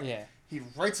 That's right. Yeah. He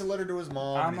writes a letter to his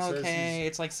mom. I'm and he okay. Says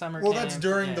It's like summer. well, camp. that's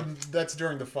during Yeah.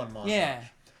 the fun montage. Yeah.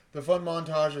 The fun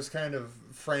montage is kind of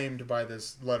framed by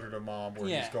this letter to mom, where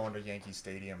Yeah. he's going to Yankee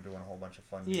Stadium doing a whole bunch of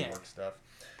fun New Yeah. York stuff.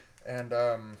 And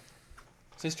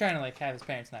So he's trying to like have his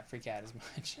parents not freak out as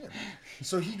much.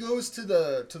 so he goes to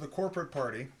the corporate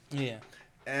party. Yeah.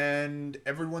 And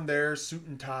everyone there, suit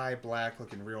and tie, black,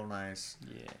 looking real nice.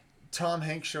 Yeah. Tom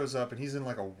Hanks shows up, and he's in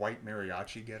like a white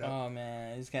mariachi getup. Oh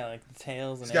man, he's got like the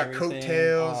tails and He's got everything.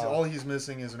 coattails. Oh, All he's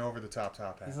missing is an over-the-top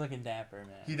top hat. he's looking dapper,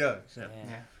 man. He does. Yeah.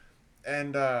 Yeah.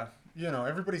 And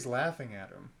everybody's laughing at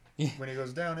him Yeah. when he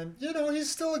goes down, and he's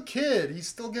still a kid. He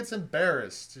still gets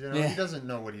embarrassed. Yeah. He doesn't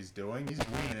know what he's doing. He's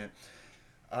winging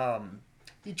it.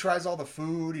 He tries all the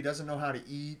food. He doesn't know how to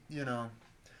eat.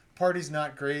 Party's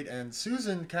not great, and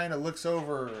Susan kind of looks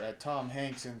over at Tom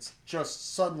Hanks and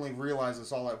just suddenly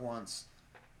realizes all at once,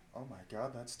 oh my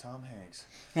God, that's Tom Hanks.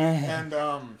 And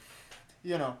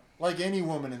like any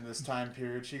woman in this time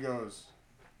period, she goes,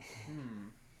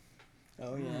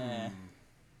 Oh yeah.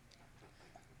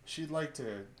 She'd like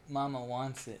to Mama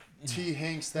wants it. T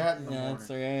Hanks that in the morning. That's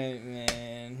right,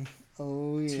 man.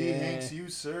 Oh yeah. T Hanks you,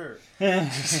 sir.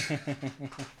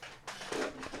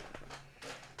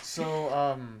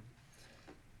 So,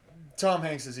 Tom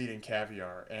Hanks is eating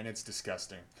caviar, and it's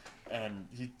disgusting. And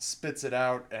he spits it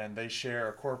out, and they share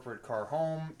a corporate car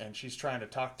home, and she's trying to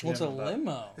talk to him. It's a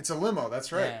limo. It's a limo,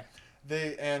 that's right.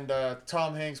 Yeah.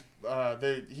 Tom Hanks,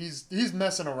 he's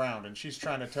messing around, and she's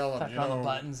trying to tell him, Touch on the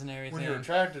buttons and everything. when you're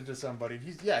attracted to somebody,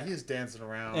 he's dancing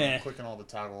around, clicking all the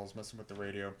toggles, messing with the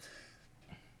radio.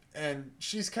 And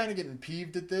she's kind of getting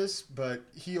peeved at this, but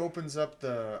he opens up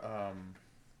the,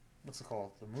 what's it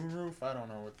called? The moonroof? I don't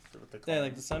know what they call it. Yeah,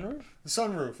 like the sunroof? The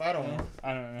sunroof. I don't know.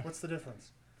 I don't know. What's the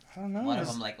difference? I don't know. One of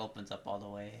them like opens up all the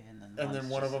way, and then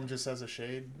One of them just has a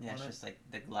shade. Yeah, on it's it. just like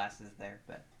the glass is there,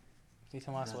 but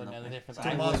Tomás wouldn't know the difference.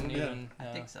 Tomás, I wouldn't yeah. even. I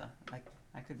know. think so.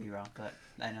 I could be wrong, but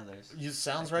I know there's.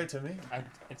 Sounds right to me.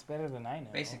 It's better than I know.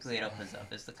 Basically, it opens up.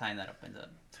 It's the kind that opens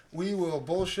up. We will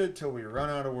bullshit till we run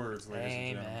out of words, ladies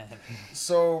and gentlemen. Amen.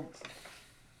 So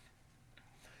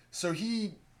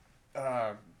he,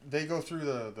 they go through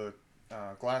the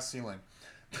glass ceiling.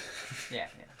 Yeah.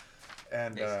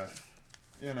 And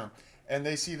and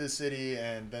they see the city,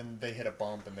 and then they hit a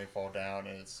bump and they fall down,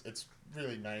 and it's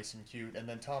really nice and cute. And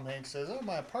then Tom Hanks says, "Oh,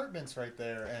 my apartment's right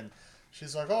there," and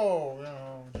she's like, "Oh,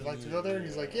 would you like to go there?" And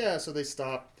he's like, "Yeah." So they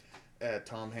stop at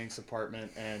Tom Hanks'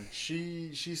 apartment, and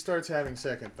she starts having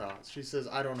second thoughts. She says,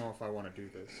 "I don't know if I want to do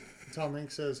this." And Tom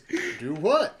Hanks says, "Do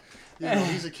what?"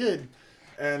 He's a kid,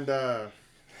 and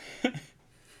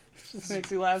Just makes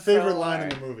you laugh. favorite so line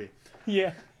hard. in the movie.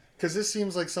 Yeah. Because this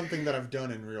seems like something that I've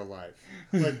done in real life.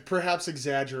 Like, perhaps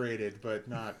exaggerated, but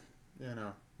not,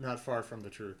 not far from the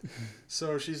truth.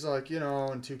 So she's like,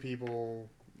 and two people,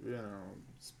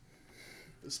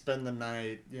 spend the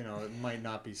night, it might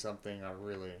not be something I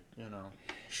really,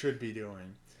 should be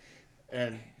doing.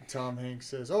 And Tom Hanks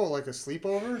says, "Oh, like a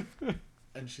sleepover?"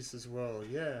 And she says, "Well,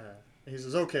 yeah." And he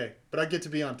says, "Okay, but I get to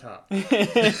be on top."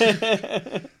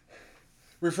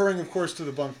 Referring, of course, to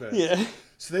the bunk bed. Yeah.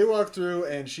 So they walk through,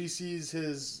 and she sees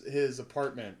his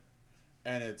apartment,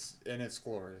 and it's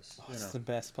glorious. It's the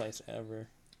best place ever.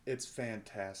 It's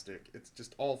fantastic. It's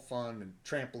just all fun and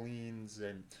trampolines,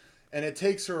 and it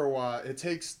takes her a while. It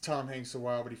takes Tom Hanks a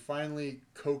while, but he finally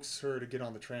coaxes her to get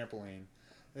on the trampoline.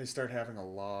 And they start having a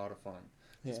lot of fun.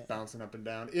 Just bouncing up and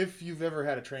down. If you've ever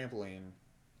had a trampoline,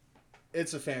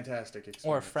 it's a fantastic experience.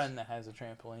 Or a friend that has a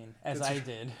trampoline, as I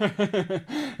did.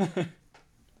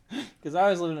 Because I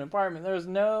always lived in an apartment. There was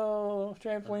no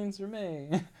trampolines for me.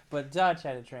 But Dutch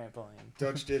had a trampoline.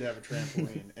 Dutch did have a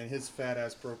trampoline, and his fat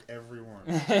ass broke every one.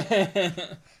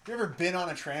 Have you ever been on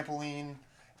a trampoline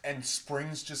and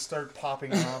springs just start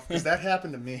popping off? Because that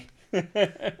happened to me.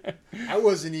 I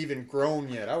wasn't even grown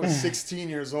yet. I was 16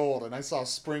 years old, and I saw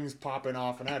springs popping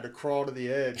off, and I had to crawl to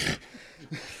the edge.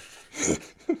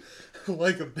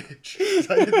 like a bitch.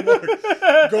 I didn't want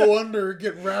to go under,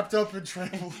 get wrapped up in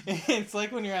trampoline. It's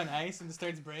like when you're on ice and it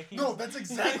starts breaking. No, that's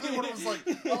exactly what it was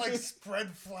like. I like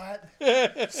spread flat,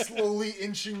 slowly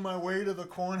inching my way to the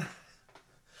corner.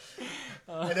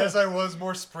 And as I was,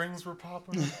 more springs were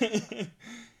popping.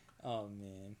 Oh,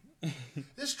 man.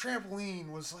 This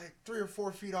trampoline was like 3 or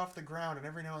 4 feet off the ground, and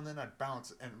every now and then I'd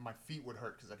bounce, and my feet would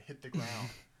hurt because I'd hit the ground.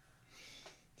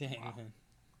 Dang, Wow. man.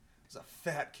 I was a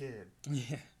fat kid.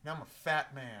 Yeah. Now I'm a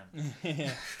fat man.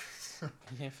 Yeah.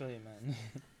 I can't feel you, man.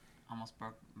 Almost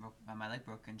broke my leg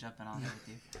broken jumping on it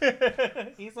with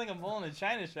you. He's like a bull in a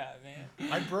china shop, man.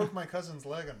 I broke my cousin's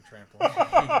leg on a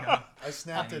trampoline. I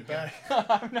snapped it back.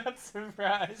 I'm not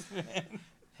surprised, man.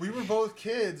 We were both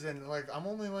kids, and like I'm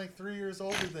only like 3 years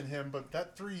older than him, but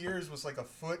that 3 years was like a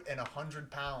foot and 100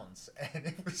 pounds, and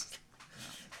it was.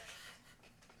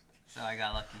 So I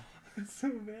got lucky. It's so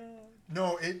bad.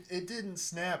 No, it didn't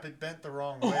snap. It bent the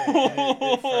wrong way.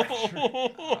 It fractured.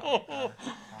 Oh, God.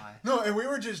 Why? No, and we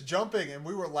were just jumping, and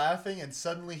we were laughing, and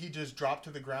suddenly he just dropped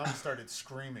to the ground and started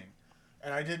screaming,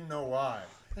 and I didn't know why.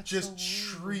 That's just so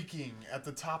shrieking at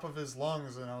the top of his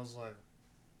lungs, and I was like,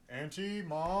 Auntie,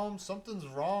 Mom, something's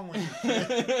wrong with your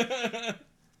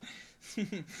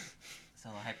kid. So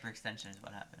hyperextension is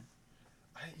what happened.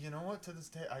 You know what? To this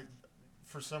day,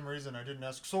 for some reason, I didn't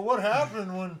ask. So what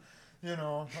happened when,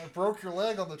 I broke your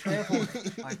leg on the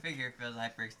trampoline? Well, I figure if it was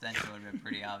hyperextension, it would have been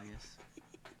pretty obvious.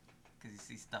 Because you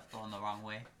see stuff going the wrong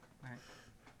way, right?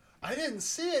 I didn't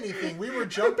see anything. We were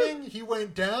jumping. He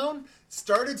went down,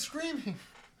 started screaming.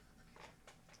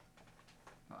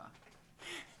 Wow.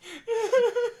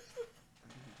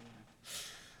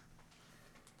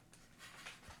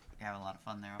 You're having a lot of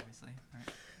fun there, obviously, right?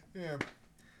 Yeah.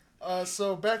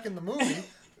 So back in the movie,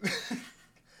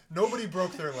 nobody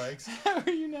broke their legs. How are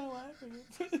you not laughing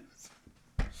at this?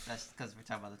 That's because we're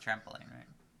talking about the trampoline, right?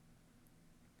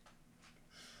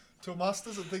 Tomás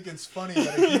doesn't think it's funny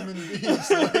that a human being's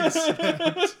legs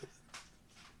snapped.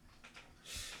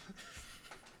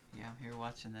 Yeah, I'm here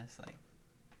watching this, like...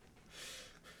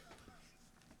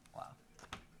 Wow.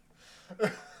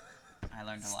 I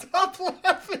learned a lot. Stop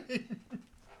laughing!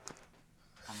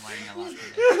 I'm learning a lot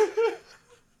today.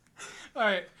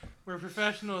 Alright, we're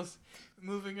professionals.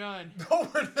 Moving on. No,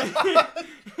 we're not.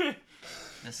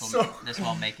 This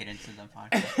won't make it into the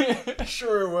podcast.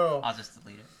 Sure it will. I'll just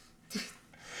delete it.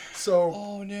 So.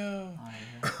 Oh no. Oh,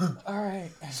 yeah.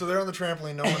 Alright. So they're on the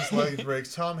trampoline. No one's leg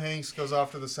breaks. Tom Hanks goes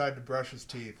off to the side to brush his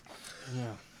teeth.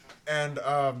 Yeah. And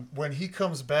when he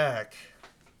comes back,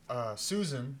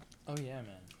 Susan. Oh yeah,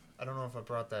 man. I don't know if I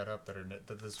brought that up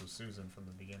that this was Susan from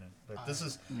the beginning, but this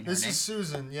is name?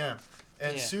 Susan, yeah.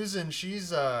 And Yeah. Susan,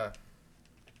 she's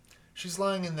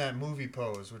lying in that movie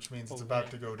pose, which means it's about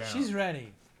to go down. She's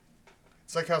ready.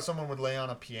 It's like how someone would lay on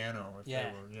a piano if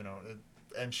Yeah. they were,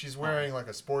 and she's wearing like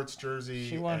a sports jersey.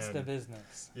 She wants and, the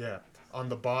business. Yeah, on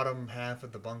the bottom half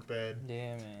of the bunk bed.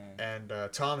 Yeah, man. And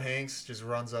Tom Hanks just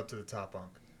runs up to the top bunk.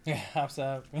 Yeah, hops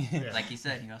up. Yeah. Like you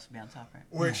said, he wants to be on top, right?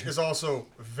 Which is also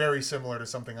very similar to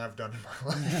something I've done in my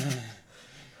life.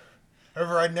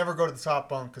 However, I'd never go to the top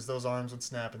bunk because those arms would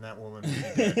snap and that woman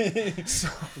would be dead. So,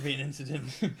 Be an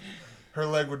incident. her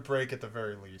leg would break at the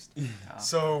very least. Oh.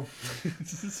 So,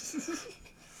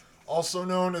 also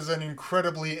known as an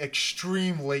incredibly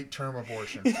extreme late-term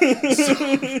abortion.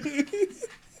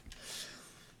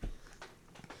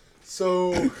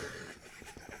 So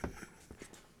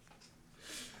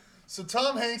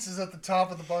Tom Hanks is at the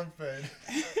top of the bunk bed.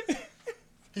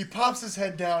 He pops his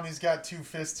head down. He's got 2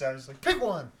 fists out. He's like, pick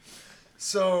one.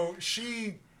 So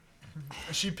she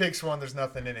picks one. There's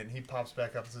nothing in it. And he pops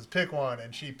back up and says, pick one.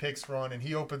 And she picks one. And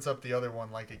he opens up the other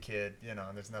one like a kid, and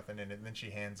there's nothing in it. And then he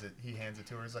hands it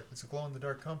to her. He's like, it's a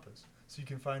glow-in-the-dark compass, so you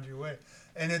can find your way.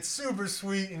 And it's super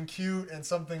sweet and cute and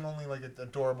something only like an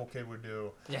adorable kid would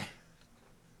do. Yeah.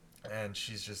 And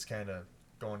she's just kind of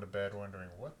going to bed wondering,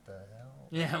 what the hell?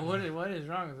 Yeah, what is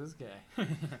wrong with this guy?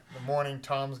 In the morning,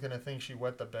 Tom's going to think she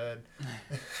wet the bed.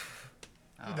 He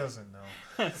Oh. doesn't know.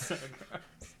 That's so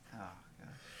gross. Oh, God.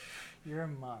 You're a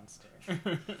monster.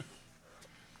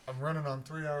 I'm running on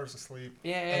 3 hours of sleep.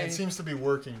 Yeah, And it seems to be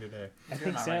working today. I You're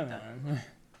think doing so, alright, man.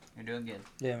 You're doing good.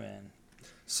 Yeah, man.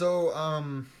 So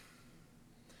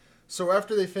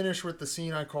after they finish with the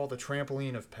scene I call the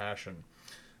trampoline of passion,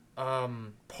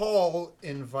 Paul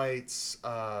invites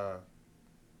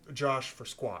Josh for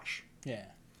squash. Yeah.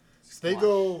 They Squash.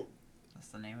 go That's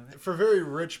the name of it? for very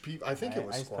rich people. I think it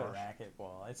was I just put squash.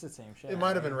 racquetball. It's the same shit. It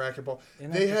might have been racquetball.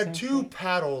 Isn't They that the had same 2 thing?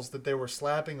 paddles that they were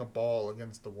slapping a ball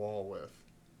against the wall with.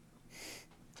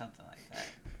 Something like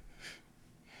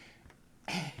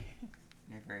that.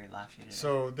 You're very laughy today.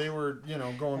 So they were,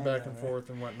 going back and forth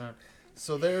and whatnot.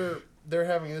 So they're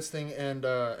having this thing, and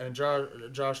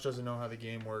Josh doesn't know how the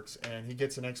game works, and he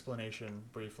gets an explanation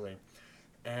briefly.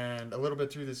 And a little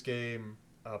bit through this game,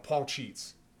 Paul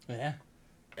cheats. Yeah.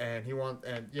 And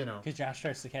because Josh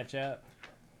starts to catch up.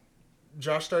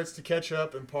 Josh starts to catch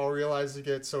up, and Paul realizes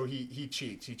it. So he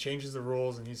cheats. He changes the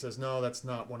rules, and he says, "No, that's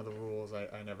not one of the rules. I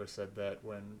never said that."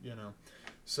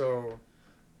 So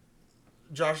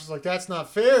Josh is like, "That's not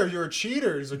fair. You're a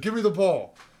cheater." He's like, "Give me the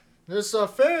ball." "That's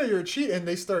not fair. You're a cheater." And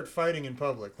they start fighting in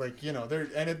public,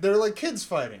 they're like kids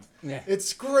fighting. Yeah.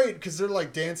 It's great because they're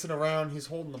like dancing around. He's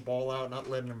holding the ball out, not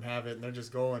letting him have it, and they're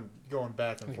just going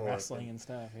back and forth. Wrestling and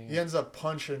stuff. Yeah. He ends up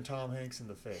punching Tom Hanks in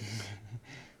the face.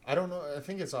 I don't know. I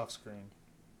think it's off screen.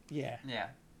 Yeah. Yeah,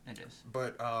 it is.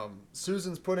 But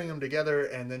Susan's putting them together,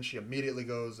 and then she immediately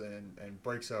goes and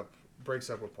breaks up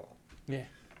with Paul. Yeah.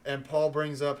 And Paul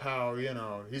brings up how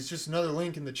he's just another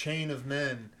link in the chain of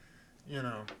men,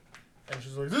 And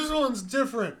she's like, "This one's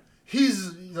different.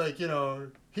 He's like,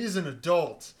 he's an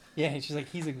adult." Yeah, and she's like,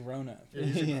 "He's a grown-up." Yeah,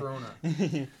 he's a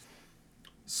grown-up.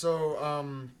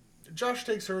 So Josh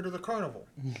takes her to the carnival,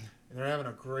 and they're having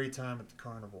a great time at the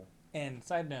carnival. And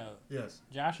side note, yes,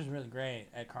 Josh is really great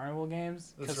at carnival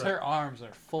games because That's right. her arms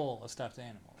are full of stuffed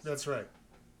animals. That's right.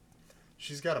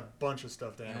 She's got a bunch of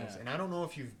stuffed animals, Yeah. and I don't know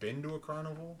if you've been to a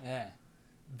carnival. Yeah.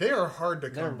 They are hard to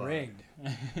They're come by. rigged.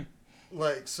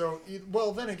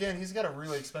 Then again, he's got a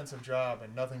really expensive job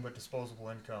and nothing but disposable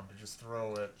income to just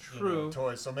throw at True.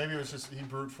 toys. So maybe it was just he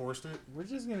brute forced it. We're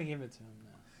just gonna give it to him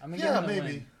now. I'm gonna Yeah, give him the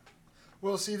maybe. win.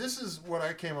 Well, see, this is what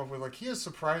I came up with. Like, he is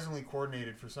surprisingly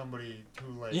coordinated for somebody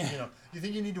who, Yeah. you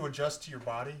think you need to adjust to your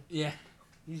body? Yeah.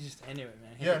 He's just into it,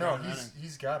 man. Yeah, no,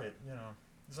 he's got it.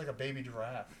 He's like a baby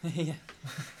giraffe. Yeah.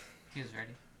 He was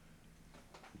ready.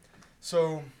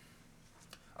 So,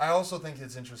 I also think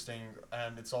it's interesting,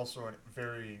 and it's also a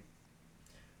very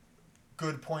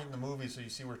good point in the movie. So you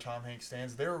see where Tom Hanks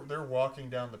stands. They're walking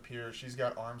down the pier. She's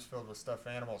got arms filled with stuffed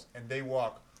animals, and they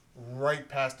walk right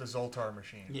past a Zoltar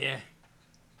machine. Yeah.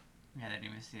 Yeah, I didn't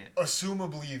even see it.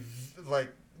 Assumably,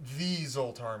 the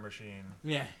Zoltar machine.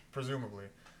 Yeah. Presumably,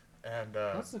 and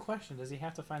What's the question? Does he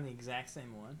have to find the exact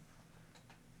same one?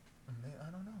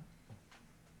 I don't know.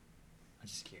 I'm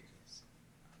just curious.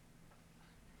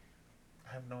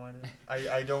 I have no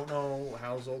idea. I don't know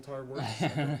how Zoltar works. I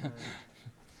don't know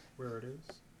where it is.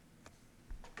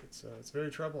 It's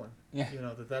very troubling. Yeah.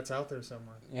 That's out there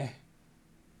somewhere. Yeah.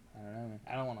 I don't know, man.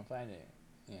 I don't want to find it.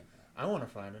 Yeah. I want to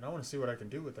find it. I want to see what I can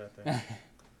do with that thing. I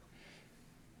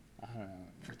don't know.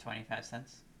 For 25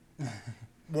 cents?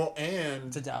 Well,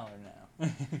 and It's $1 now.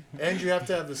 and you have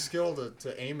to have the skill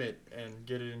to aim it and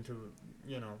get it into roll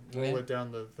Yeah. it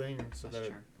down the thing so That's that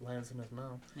true. it lands in his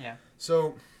mouth. Yeah.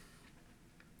 So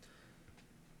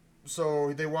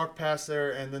they walk past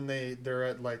there, and then they're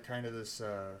at like kind of this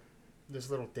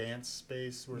little dance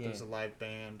space where there's a live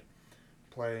band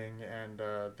playing, and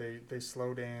they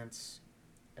slow dance,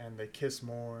 and they kiss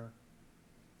more.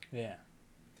 Yeah.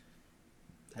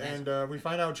 And we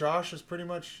find out Josh is pretty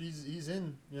much he's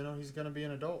in. He's gonna be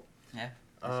an adult. Yeah.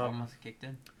 It's almost kicked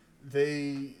in.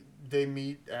 They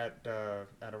meet at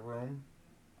a room.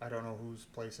 I don't know whose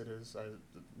place it is.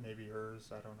 Maybe hers.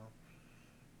 I don't know.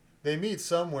 They meet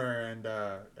somewhere, and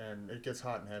it gets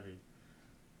hot and heavy.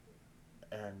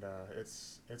 And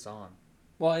it's on.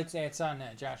 Well, it's on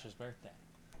Josh's birthday.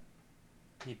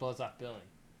 He blows off Billy.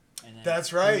 And then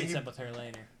That's right. He meets up with her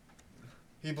later.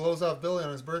 He blows off Billy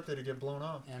on his birthday to get blown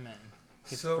off. Yeah, man.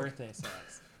 Gets So- birthday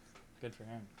sex. Good for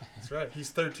him. That's right. He's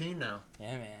 13 now.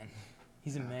 Yeah, man.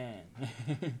 He's a man.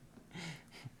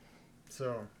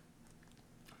 So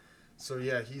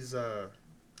yeah, he's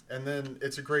and then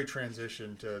it's a great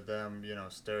transition to them,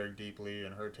 staring deeply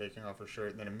and her taking off her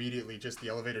shirt, and then immediately just the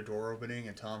elevator door opening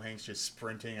and Tom Hanks just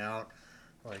sprinting out,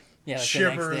 like Yeah, like the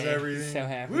shivers next day, everything. he's so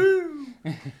happy. Woo!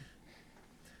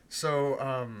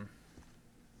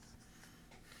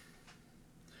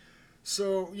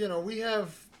 So we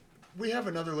have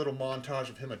another little montage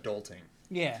of him adulting.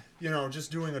 Yeah.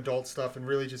 Just doing adult stuff and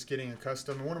really just getting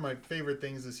accustomed. And one of my favorite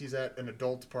things is he's at an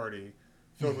adult party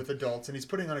filled with adults, and he's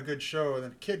putting on a good show, and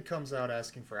then a kid comes out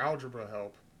asking for algebra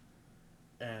help.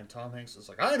 And Tom Hanks is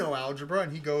like, "I know algebra,"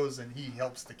 and he goes and he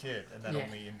helps the kid, and that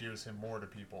only endears him more to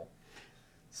people.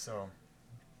 So,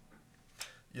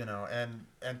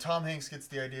 and Tom Hanks gets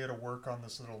the idea to work on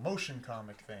this little motion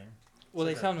comic thing. Well,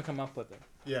 they tell him to come up with it.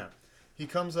 Yeah. He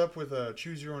comes up with a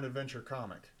choose-your-own-adventure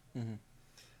comic. Mm-hmm.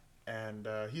 And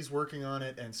he's working on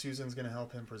it, and Susan's going to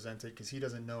help him present it because he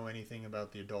doesn't know anything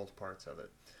about the adult parts of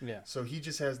it. Yeah. So he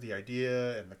just has the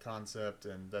idea and the concept,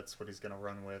 and that's what he's going to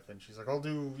run with. And she's like, I'll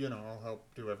help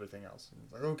do everything else. And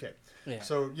he's like, okay. Yeah.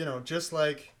 So, just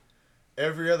like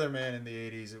every other man in the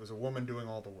 80s, it was a woman doing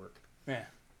all the work. Yeah.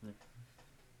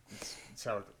 It's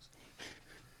how it goes.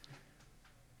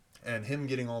 And him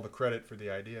getting all the credit for the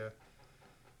idea.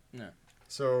 No.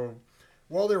 So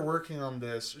while they're working on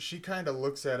this, she kind of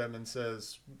looks at him and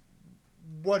says,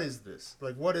 what is this?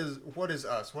 Like, what is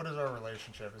us? What is our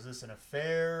relationship? Is this an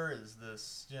affair? Is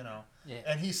this, Yeah.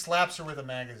 And he slaps her with a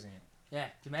magazine. Yeah,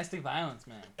 domestic violence,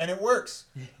 man. And it works.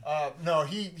 No,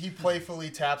 he playfully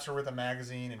taps her with a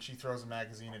magazine, and she throws a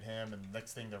magazine at him, and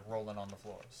next thing they're rolling on the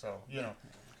floor. So,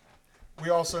 we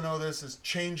also know this as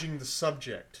changing the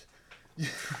subject.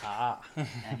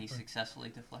 And he successfully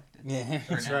deflected. Yeah.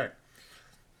 That's right.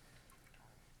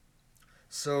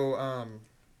 So,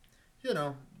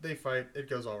 they fight. It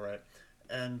goes all right.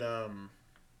 And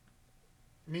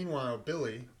meanwhile,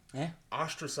 Billy,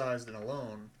 ostracized and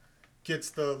alone,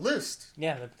 gets the list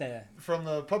from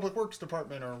the Public Works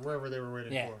Department or wherever they were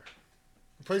waiting for.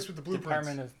 The place with the blueprints.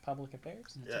 Department of Public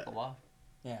Affairs? It took a while.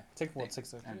 Yeah, it took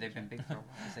 6 And they've been big for a while.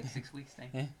 It's like 6 weeks, thing.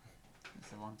 Yeah.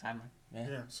 It's a long time.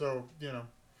 Yeah, so,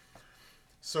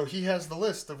 So he has the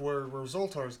list of where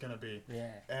Zoltar's going to be.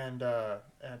 Yeah. And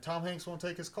Tom Hanks won't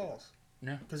take his calls.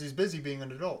 No. Because he's busy being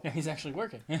an adult. Yeah, he's actually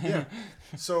working. Yeah.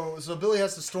 So Billy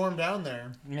has to storm down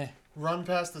there, Yeah. run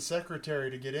past the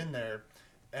secretary to get in there,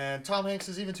 and Tom Hanks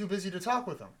is even too busy to talk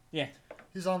with him. Yeah.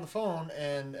 He's on the phone,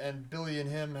 and Billy and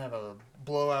him have a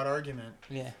blowout argument.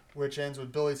 Yeah. Which ends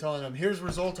with Billy telling him, here's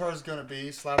where Zoltar's going to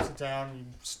be, slaps it down, he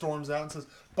storms out and says,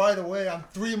 by the way, I'm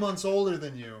 3 months older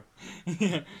than you.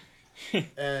 Yeah.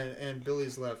 and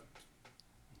Billy's left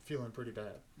feeling pretty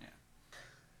bad. Yeah.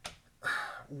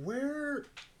 Where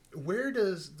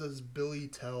does Billy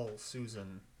tell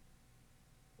Susan?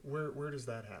 Where does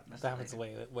that happen? That happens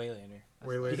way later.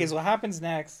 Way later. Because what happens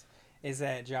next is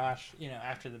that Josh,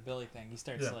 after the Billy thing, he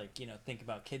starts think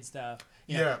about kid stuff.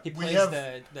 He plays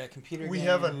the computer game. We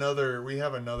have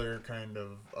another kind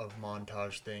of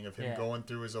montage thing of him going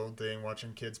through his old thing,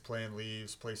 watching kids playing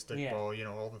leaves, play stickball,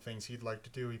 all the things he'd like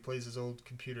to do. He plays his old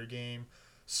computer game.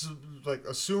 So,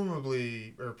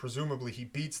 presumably he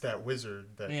beats that wizard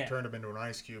that turned him into an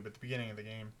ice cube at the beginning of the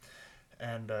game.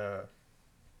 And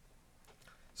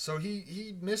so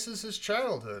he misses his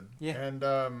childhood. Yeah.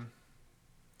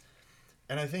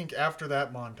 And I think after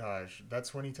that montage,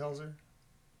 that's when he tells her?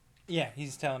 Yeah,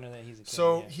 he's telling her that he's a kid.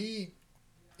 So he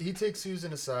takes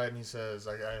Susan aside and he says,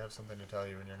 I have something to tell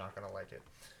you and you're not going to like it.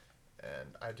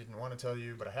 And I didn't want to tell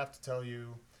you, but I have to tell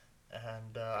you.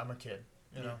 And I'm a kid.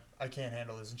 I can't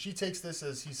handle this. And she takes this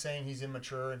as he's saying he's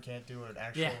immature and can't do an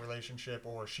actual relationship,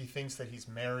 or she thinks that he's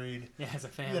married. Yeah, as a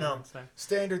family.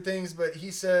 Standard things. But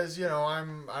he says,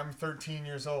 I'm 13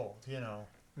 years old,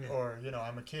 or,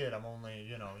 I'm a kid. I'm only,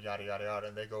 yada, yada, yada.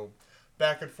 And they go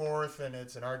back and forth, and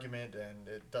it's an argument, and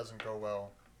it doesn't go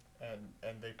well.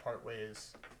 And they part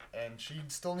ways. And she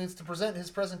still needs to present his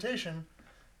presentation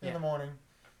in the morning.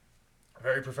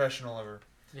 Very professional of her.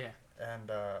 Yeah.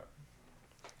 And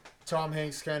Tom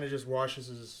Hanks kind of just washes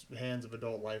his hands of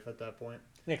adult life at that point.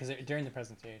 Yeah, because during the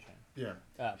presentation, yeah,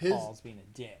 Paul's being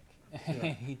a dick.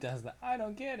 Yeah. He does the I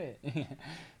don't get it.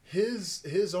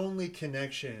 his only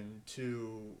connection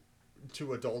to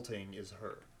adulting is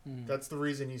her. Mm. That's the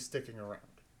reason he's sticking around.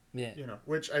 Yeah,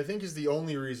 which I think is the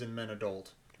only reason men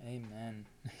adult. Amen.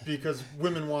 Because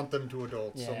women want them to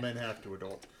adult, so men have to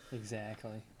adult.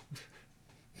 Exactly.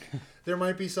 There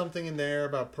might be something in there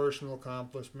about personal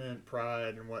accomplishment,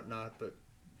 pride, and whatnot, but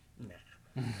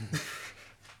nah.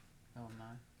 Oh,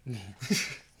 my.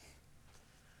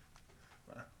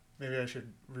 Well, maybe I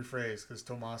should rephrase, because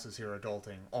Tomás is here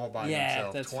adulting all by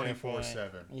himself,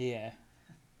 24/7. Yeah.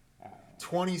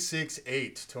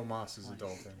 26/8, Tomás is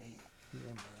adulting.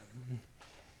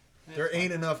 There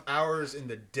ain't enough hours in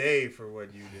the day for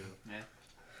what you do. Yeah.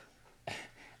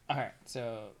 All right,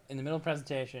 so in the middle of the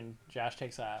presentation, Josh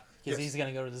takes off because he's going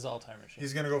to go to the Zoltar machine.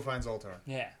 He's going to go find Zoltar.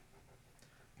 Yeah.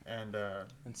 And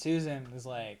Susan is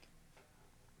like,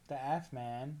 the F,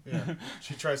 man. Yeah.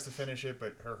 She tries to finish it,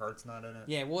 but her heart's not in it.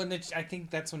 Yeah, well, and I think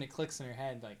that's when it clicks in her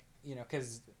head, like,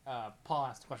 because Paul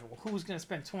asked the question, well, who's going to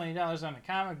spend $20 on a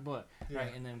comic book? Yeah.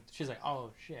 Right, and then she's like, oh,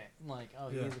 shit. Like, oh,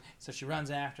 yeah. So she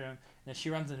runs after him, and then she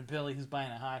runs into Billy, who's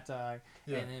buying a hot dog,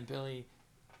 and then Billy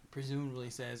presumably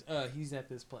says, he's at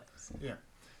this place. Yeah.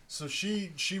 So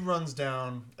she runs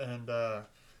down, and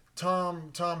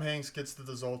Tom Hanks gets to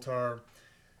the Zoltar.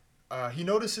 He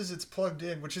notices it's plugged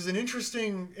in, which is an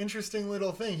interesting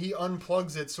little thing. He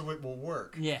unplugs it so it will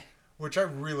work. Yeah. which I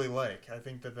really like. I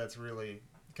think that's really...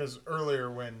 Because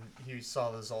earlier when he saw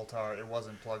the Zoltar, it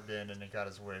wasn't plugged in and he got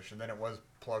his wish. And then it was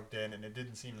plugged in and it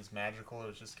didn't seem as magical. It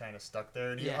was just kind of stuck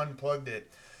there. And he unplugged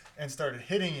it and started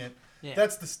hitting it. Yeah.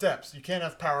 That's the steps. You can't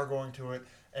have power going to it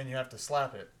and you have to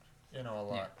slap it, a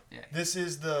lot. Yeah. This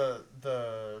is the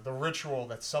ritual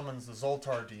that summons the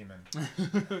Zoltar demon.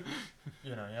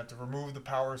 You have to remove the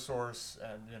power source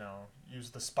and,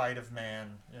 use the spite of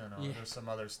man. There's some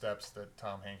other steps that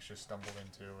Tom Hanks just stumbled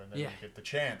into. And then you get the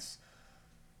chance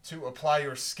to apply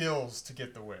your skills to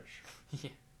get the wish.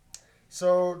 Yeah.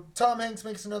 So Tom Hanks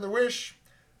makes another wish,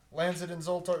 lands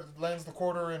the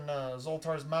quarter in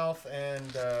Zoltar's mouth,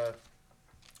 and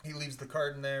he leaves the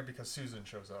card in there because Susan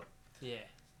shows up. Yeah.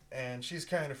 And she's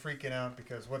kind of freaking out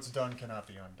because what's done cannot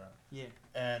be undone. Yeah.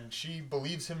 And she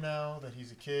believes him now that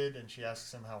he's a kid, and she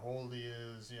asks him how old he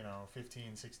is,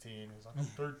 15, 16. He's like, I'm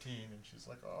 13. And she's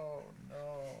like, oh,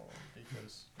 no,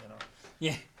 because,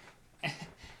 Yeah.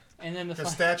 And then the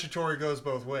statutory goes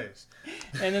both ways.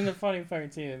 And then the funny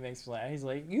part too that makes me laugh. He's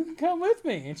like, "You can come with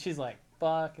me," and she's like,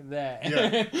 "Fuck that."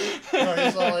 Yeah. No,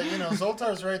 he's all like,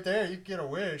 Zoltar's right there. You can get a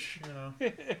wish,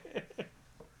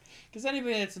 Because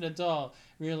anybody that's an adult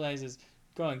realizes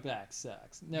going back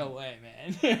sucks. No way,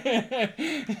 man.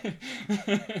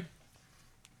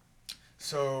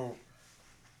 So,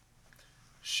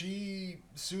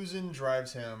 Susan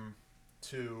drives him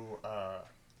to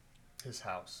his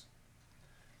house.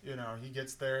 He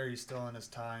gets there, he's still in his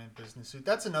tie and business suit.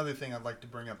 That's another thing I'd like to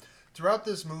bring up. Throughout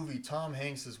this movie, Tom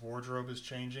Hanks' wardrobe is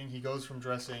changing. He goes from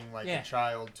dressing like a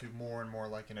child to more and more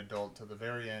like an adult. To the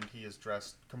very end, he is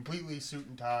dressed completely suit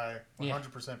and tie,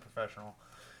 100% professional.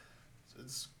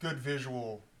 It's good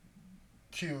visual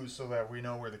cues so that we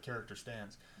know where the character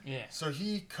stands. Yeah. So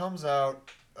he comes out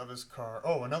of his car.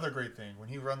 Oh, another great thing. When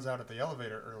he runs out at the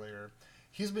elevator earlier...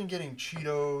 He's been getting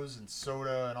Cheetos and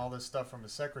soda and all this stuff from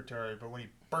his secretary, but when he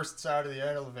bursts out of the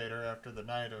elevator after the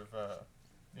night of,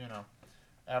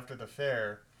 after the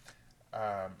fair,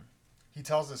 he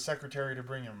tells his secretary to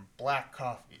bring him black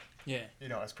coffee. Yeah.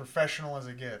 As professional as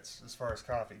it gets as far as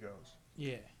coffee goes.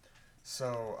 Yeah.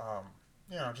 So,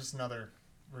 just another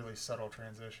really subtle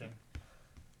transition.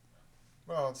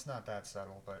 Well, it's not that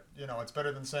subtle, but, it's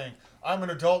better than saying, I'm an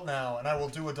adult now and I will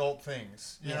do adult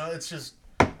things. It's just...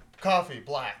 Coffee,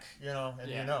 black, and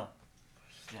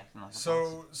Yeah,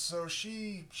 So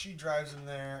she drives him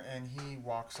there, and he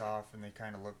walks off, and they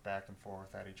kind of look back and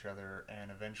forth at each other,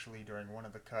 and eventually during one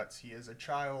of the cuts, he is a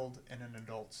child in an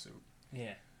adult suit.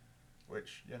 Yeah.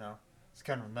 Which, it's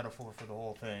kind of a metaphor for the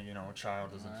whole thing, a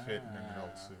child doesn't fit in an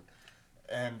adult suit.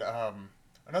 And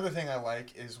another thing I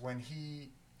like is when he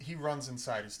runs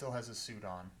inside, he still has his suit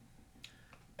on,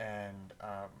 and,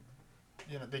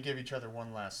 they give each other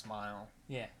one last smile.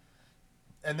 Yeah.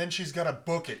 And then she's got to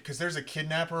book it because there's a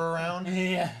kidnapper around.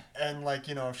 Yeah. And,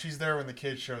 if she's there when the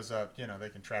kid shows up, they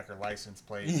can track her license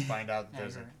plate and find out that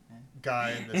there's a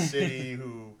guy in the city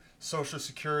who Social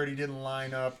Security didn't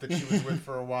line up that she was with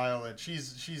for a while. And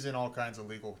she's in all kinds of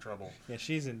legal trouble. Yeah,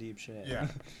 she's in deep shit. Yeah.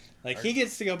 He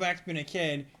gets to go back to being a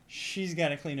kid. She's got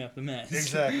to clean up the mess.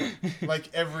 Exactly.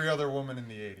 Like every other woman in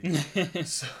the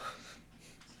 80s.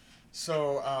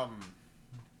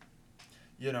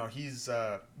 He's,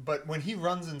 but when he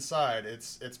runs inside,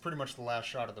 it's pretty much the last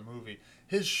shot of the movie.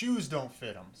 His shoes don't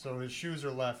fit him, so his shoes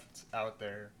are left out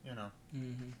there,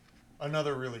 Mm-hmm.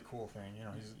 Another really cool thing,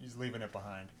 he's leaving it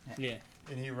behind. Yeah.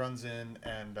 And he runs in,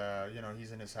 and,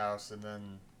 he's in his house, and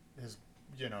then he's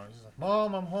like,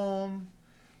 Mom, I'm home.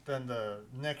 Then the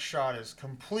next shot is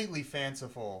completely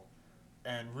fanciful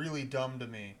and really dumb to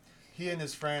me. He and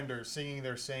his friend are singing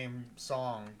their same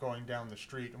song going down the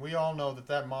street. And we all know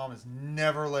that mom is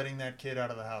never letting that kid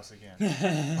out of the house again.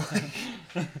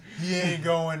 He ain't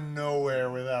going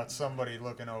nowhere without somebody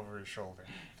looking over his shoulder.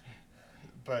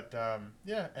 But,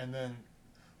 and then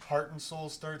Heart and Soul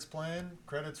starts playing.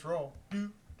 Credits roll.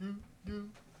 Do, do, do.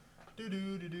 Do,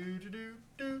 do, do, do, do,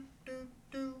 do, do,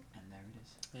 do. And there it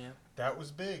is. Yeah. That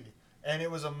was big. And it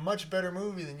was a much better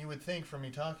movie than you would think from me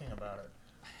talking about it.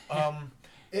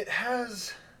 It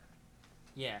has...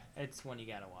 Yeah, it's one you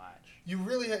gotta watch. You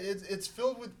really... It's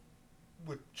filled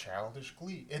with childish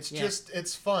glee. It's just...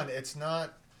 It's fun. It's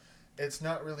not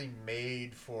really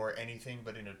made for anything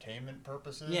but entertainment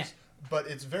purposes. Yeah. But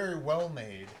it's very well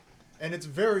made. And it's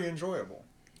very enjoyable.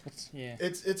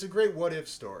 It's a great what-if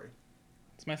story.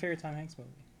 It's my favorite Tom Hanks movie.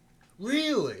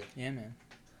 Really? Yeah, man.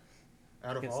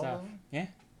 Out of Good all stuff. of them? Yeah.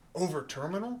 Over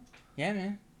Terminal? Yeah,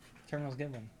 man. Terminal's a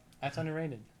good one. That's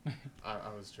underrated. I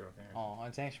was joking. Oh,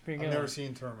 it's actually pretty good. I've never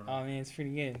seen Terminal. Oh, man, it's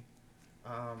pretty good.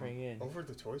 Pretty good. Over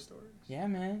the Toy Stories? Yeah,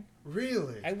 man.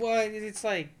 Really? It's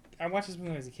like, I watched this movie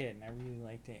when I was a kid, and I really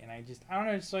liked it. And I don't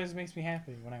know, it just always makes me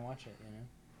happy when I watch it, you know?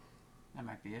 That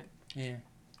might be it. Yeah.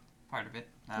 Part of it.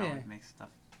 That always makes stuff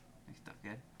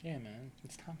good. Yeah, man.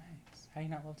 It's Tom Hanks. How do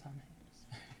you not love Tom Hanks?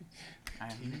 I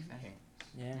am a big fan.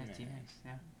 Yeah, Yeah, man. T-Hanks,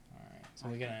 yeah. Alright, so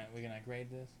we're gonna grade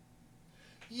this?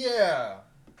 Yeah.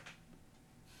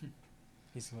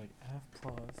 He's like, F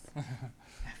plus.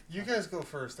 You guys go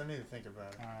first. I need to think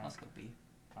about it. Alright. Let's go B.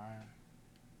 Alright.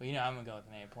 Well, you know, I'm gonna go with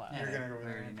an A plus. You're gonna go with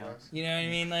we an already A know. plus. You know what I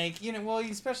mean? Like, you know, well,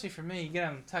 especially for me, you get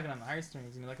on tugging on the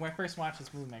heartstrings. You know, like when I first watched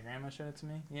this movie, my grandma showed it to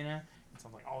me. You know, and so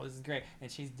I'm like, oh, this is great.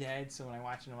 And she's dead, so when I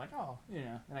watch it, I'm like, oh, you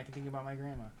know, and I can think about my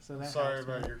grandma. So that's Sorry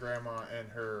about your grandma and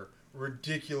her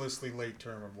ridiculously late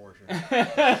term abortion.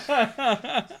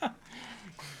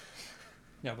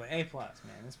 No, but A plus,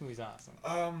 man. This movie's awesome.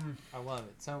 I love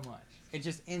it so much. It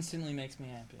just instantly makes me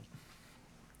happy.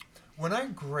 When I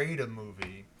grade a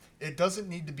movie, it doesn't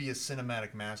need to be a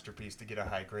cinematic masterpiece to get a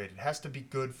high grade. It has to be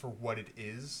good for what it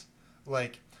is.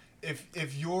 Like,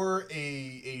 if you're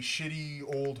a shitty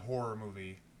old horror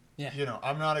movie, Yeah. you know,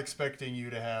 I'm not expecting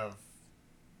you to have,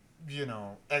 you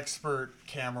know, expert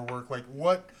camera work. Like,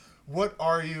 what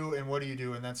are you and what do you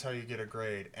do? And that's how you get a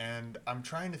grade. And I'm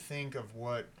trying to think of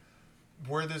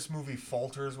where this movie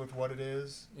falters with what it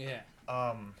is. Yeah.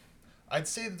 I'd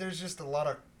say that there's just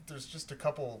a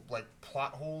couple like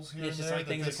plot holes here. It's just there like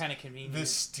that things are kind of convenient.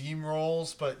 This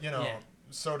steamrolls, but you know, Yeah.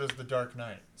 so does The Dark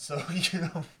Knight. So you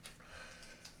know,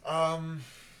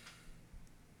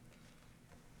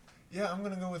 yeah, I'm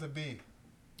gonna go with a B.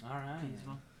 All right.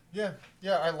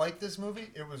 Yeah, I like this movie.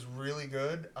 It was really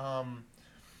good.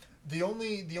 The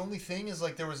only thing is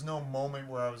like there was no moment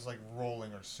where I was like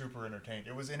rolling or super entertained.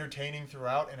 It was entertaining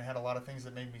throughout, and it had a lot of things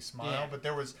that made me smile. Yeah. But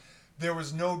there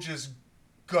was no just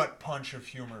gut punch of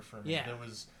humor for me. Yeah. There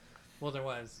was. Well, there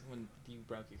was when you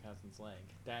broke your cousin's leg.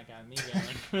 That got me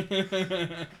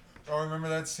going. Oh, remember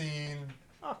that scene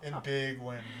in Big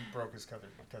when he broke his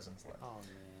cousin's leg? Oh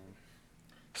man.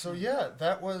 So yeah,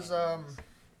 that was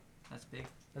That's big.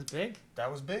 That's big.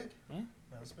 that was big. Yeah.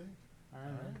 That was big. All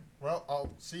right, man. Well, I'll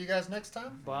see you guys next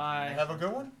time. Bye. Have a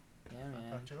good one. Yeah, I'll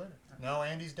man. talk to you later. No,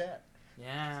 Andy's dad.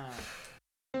 Yeah.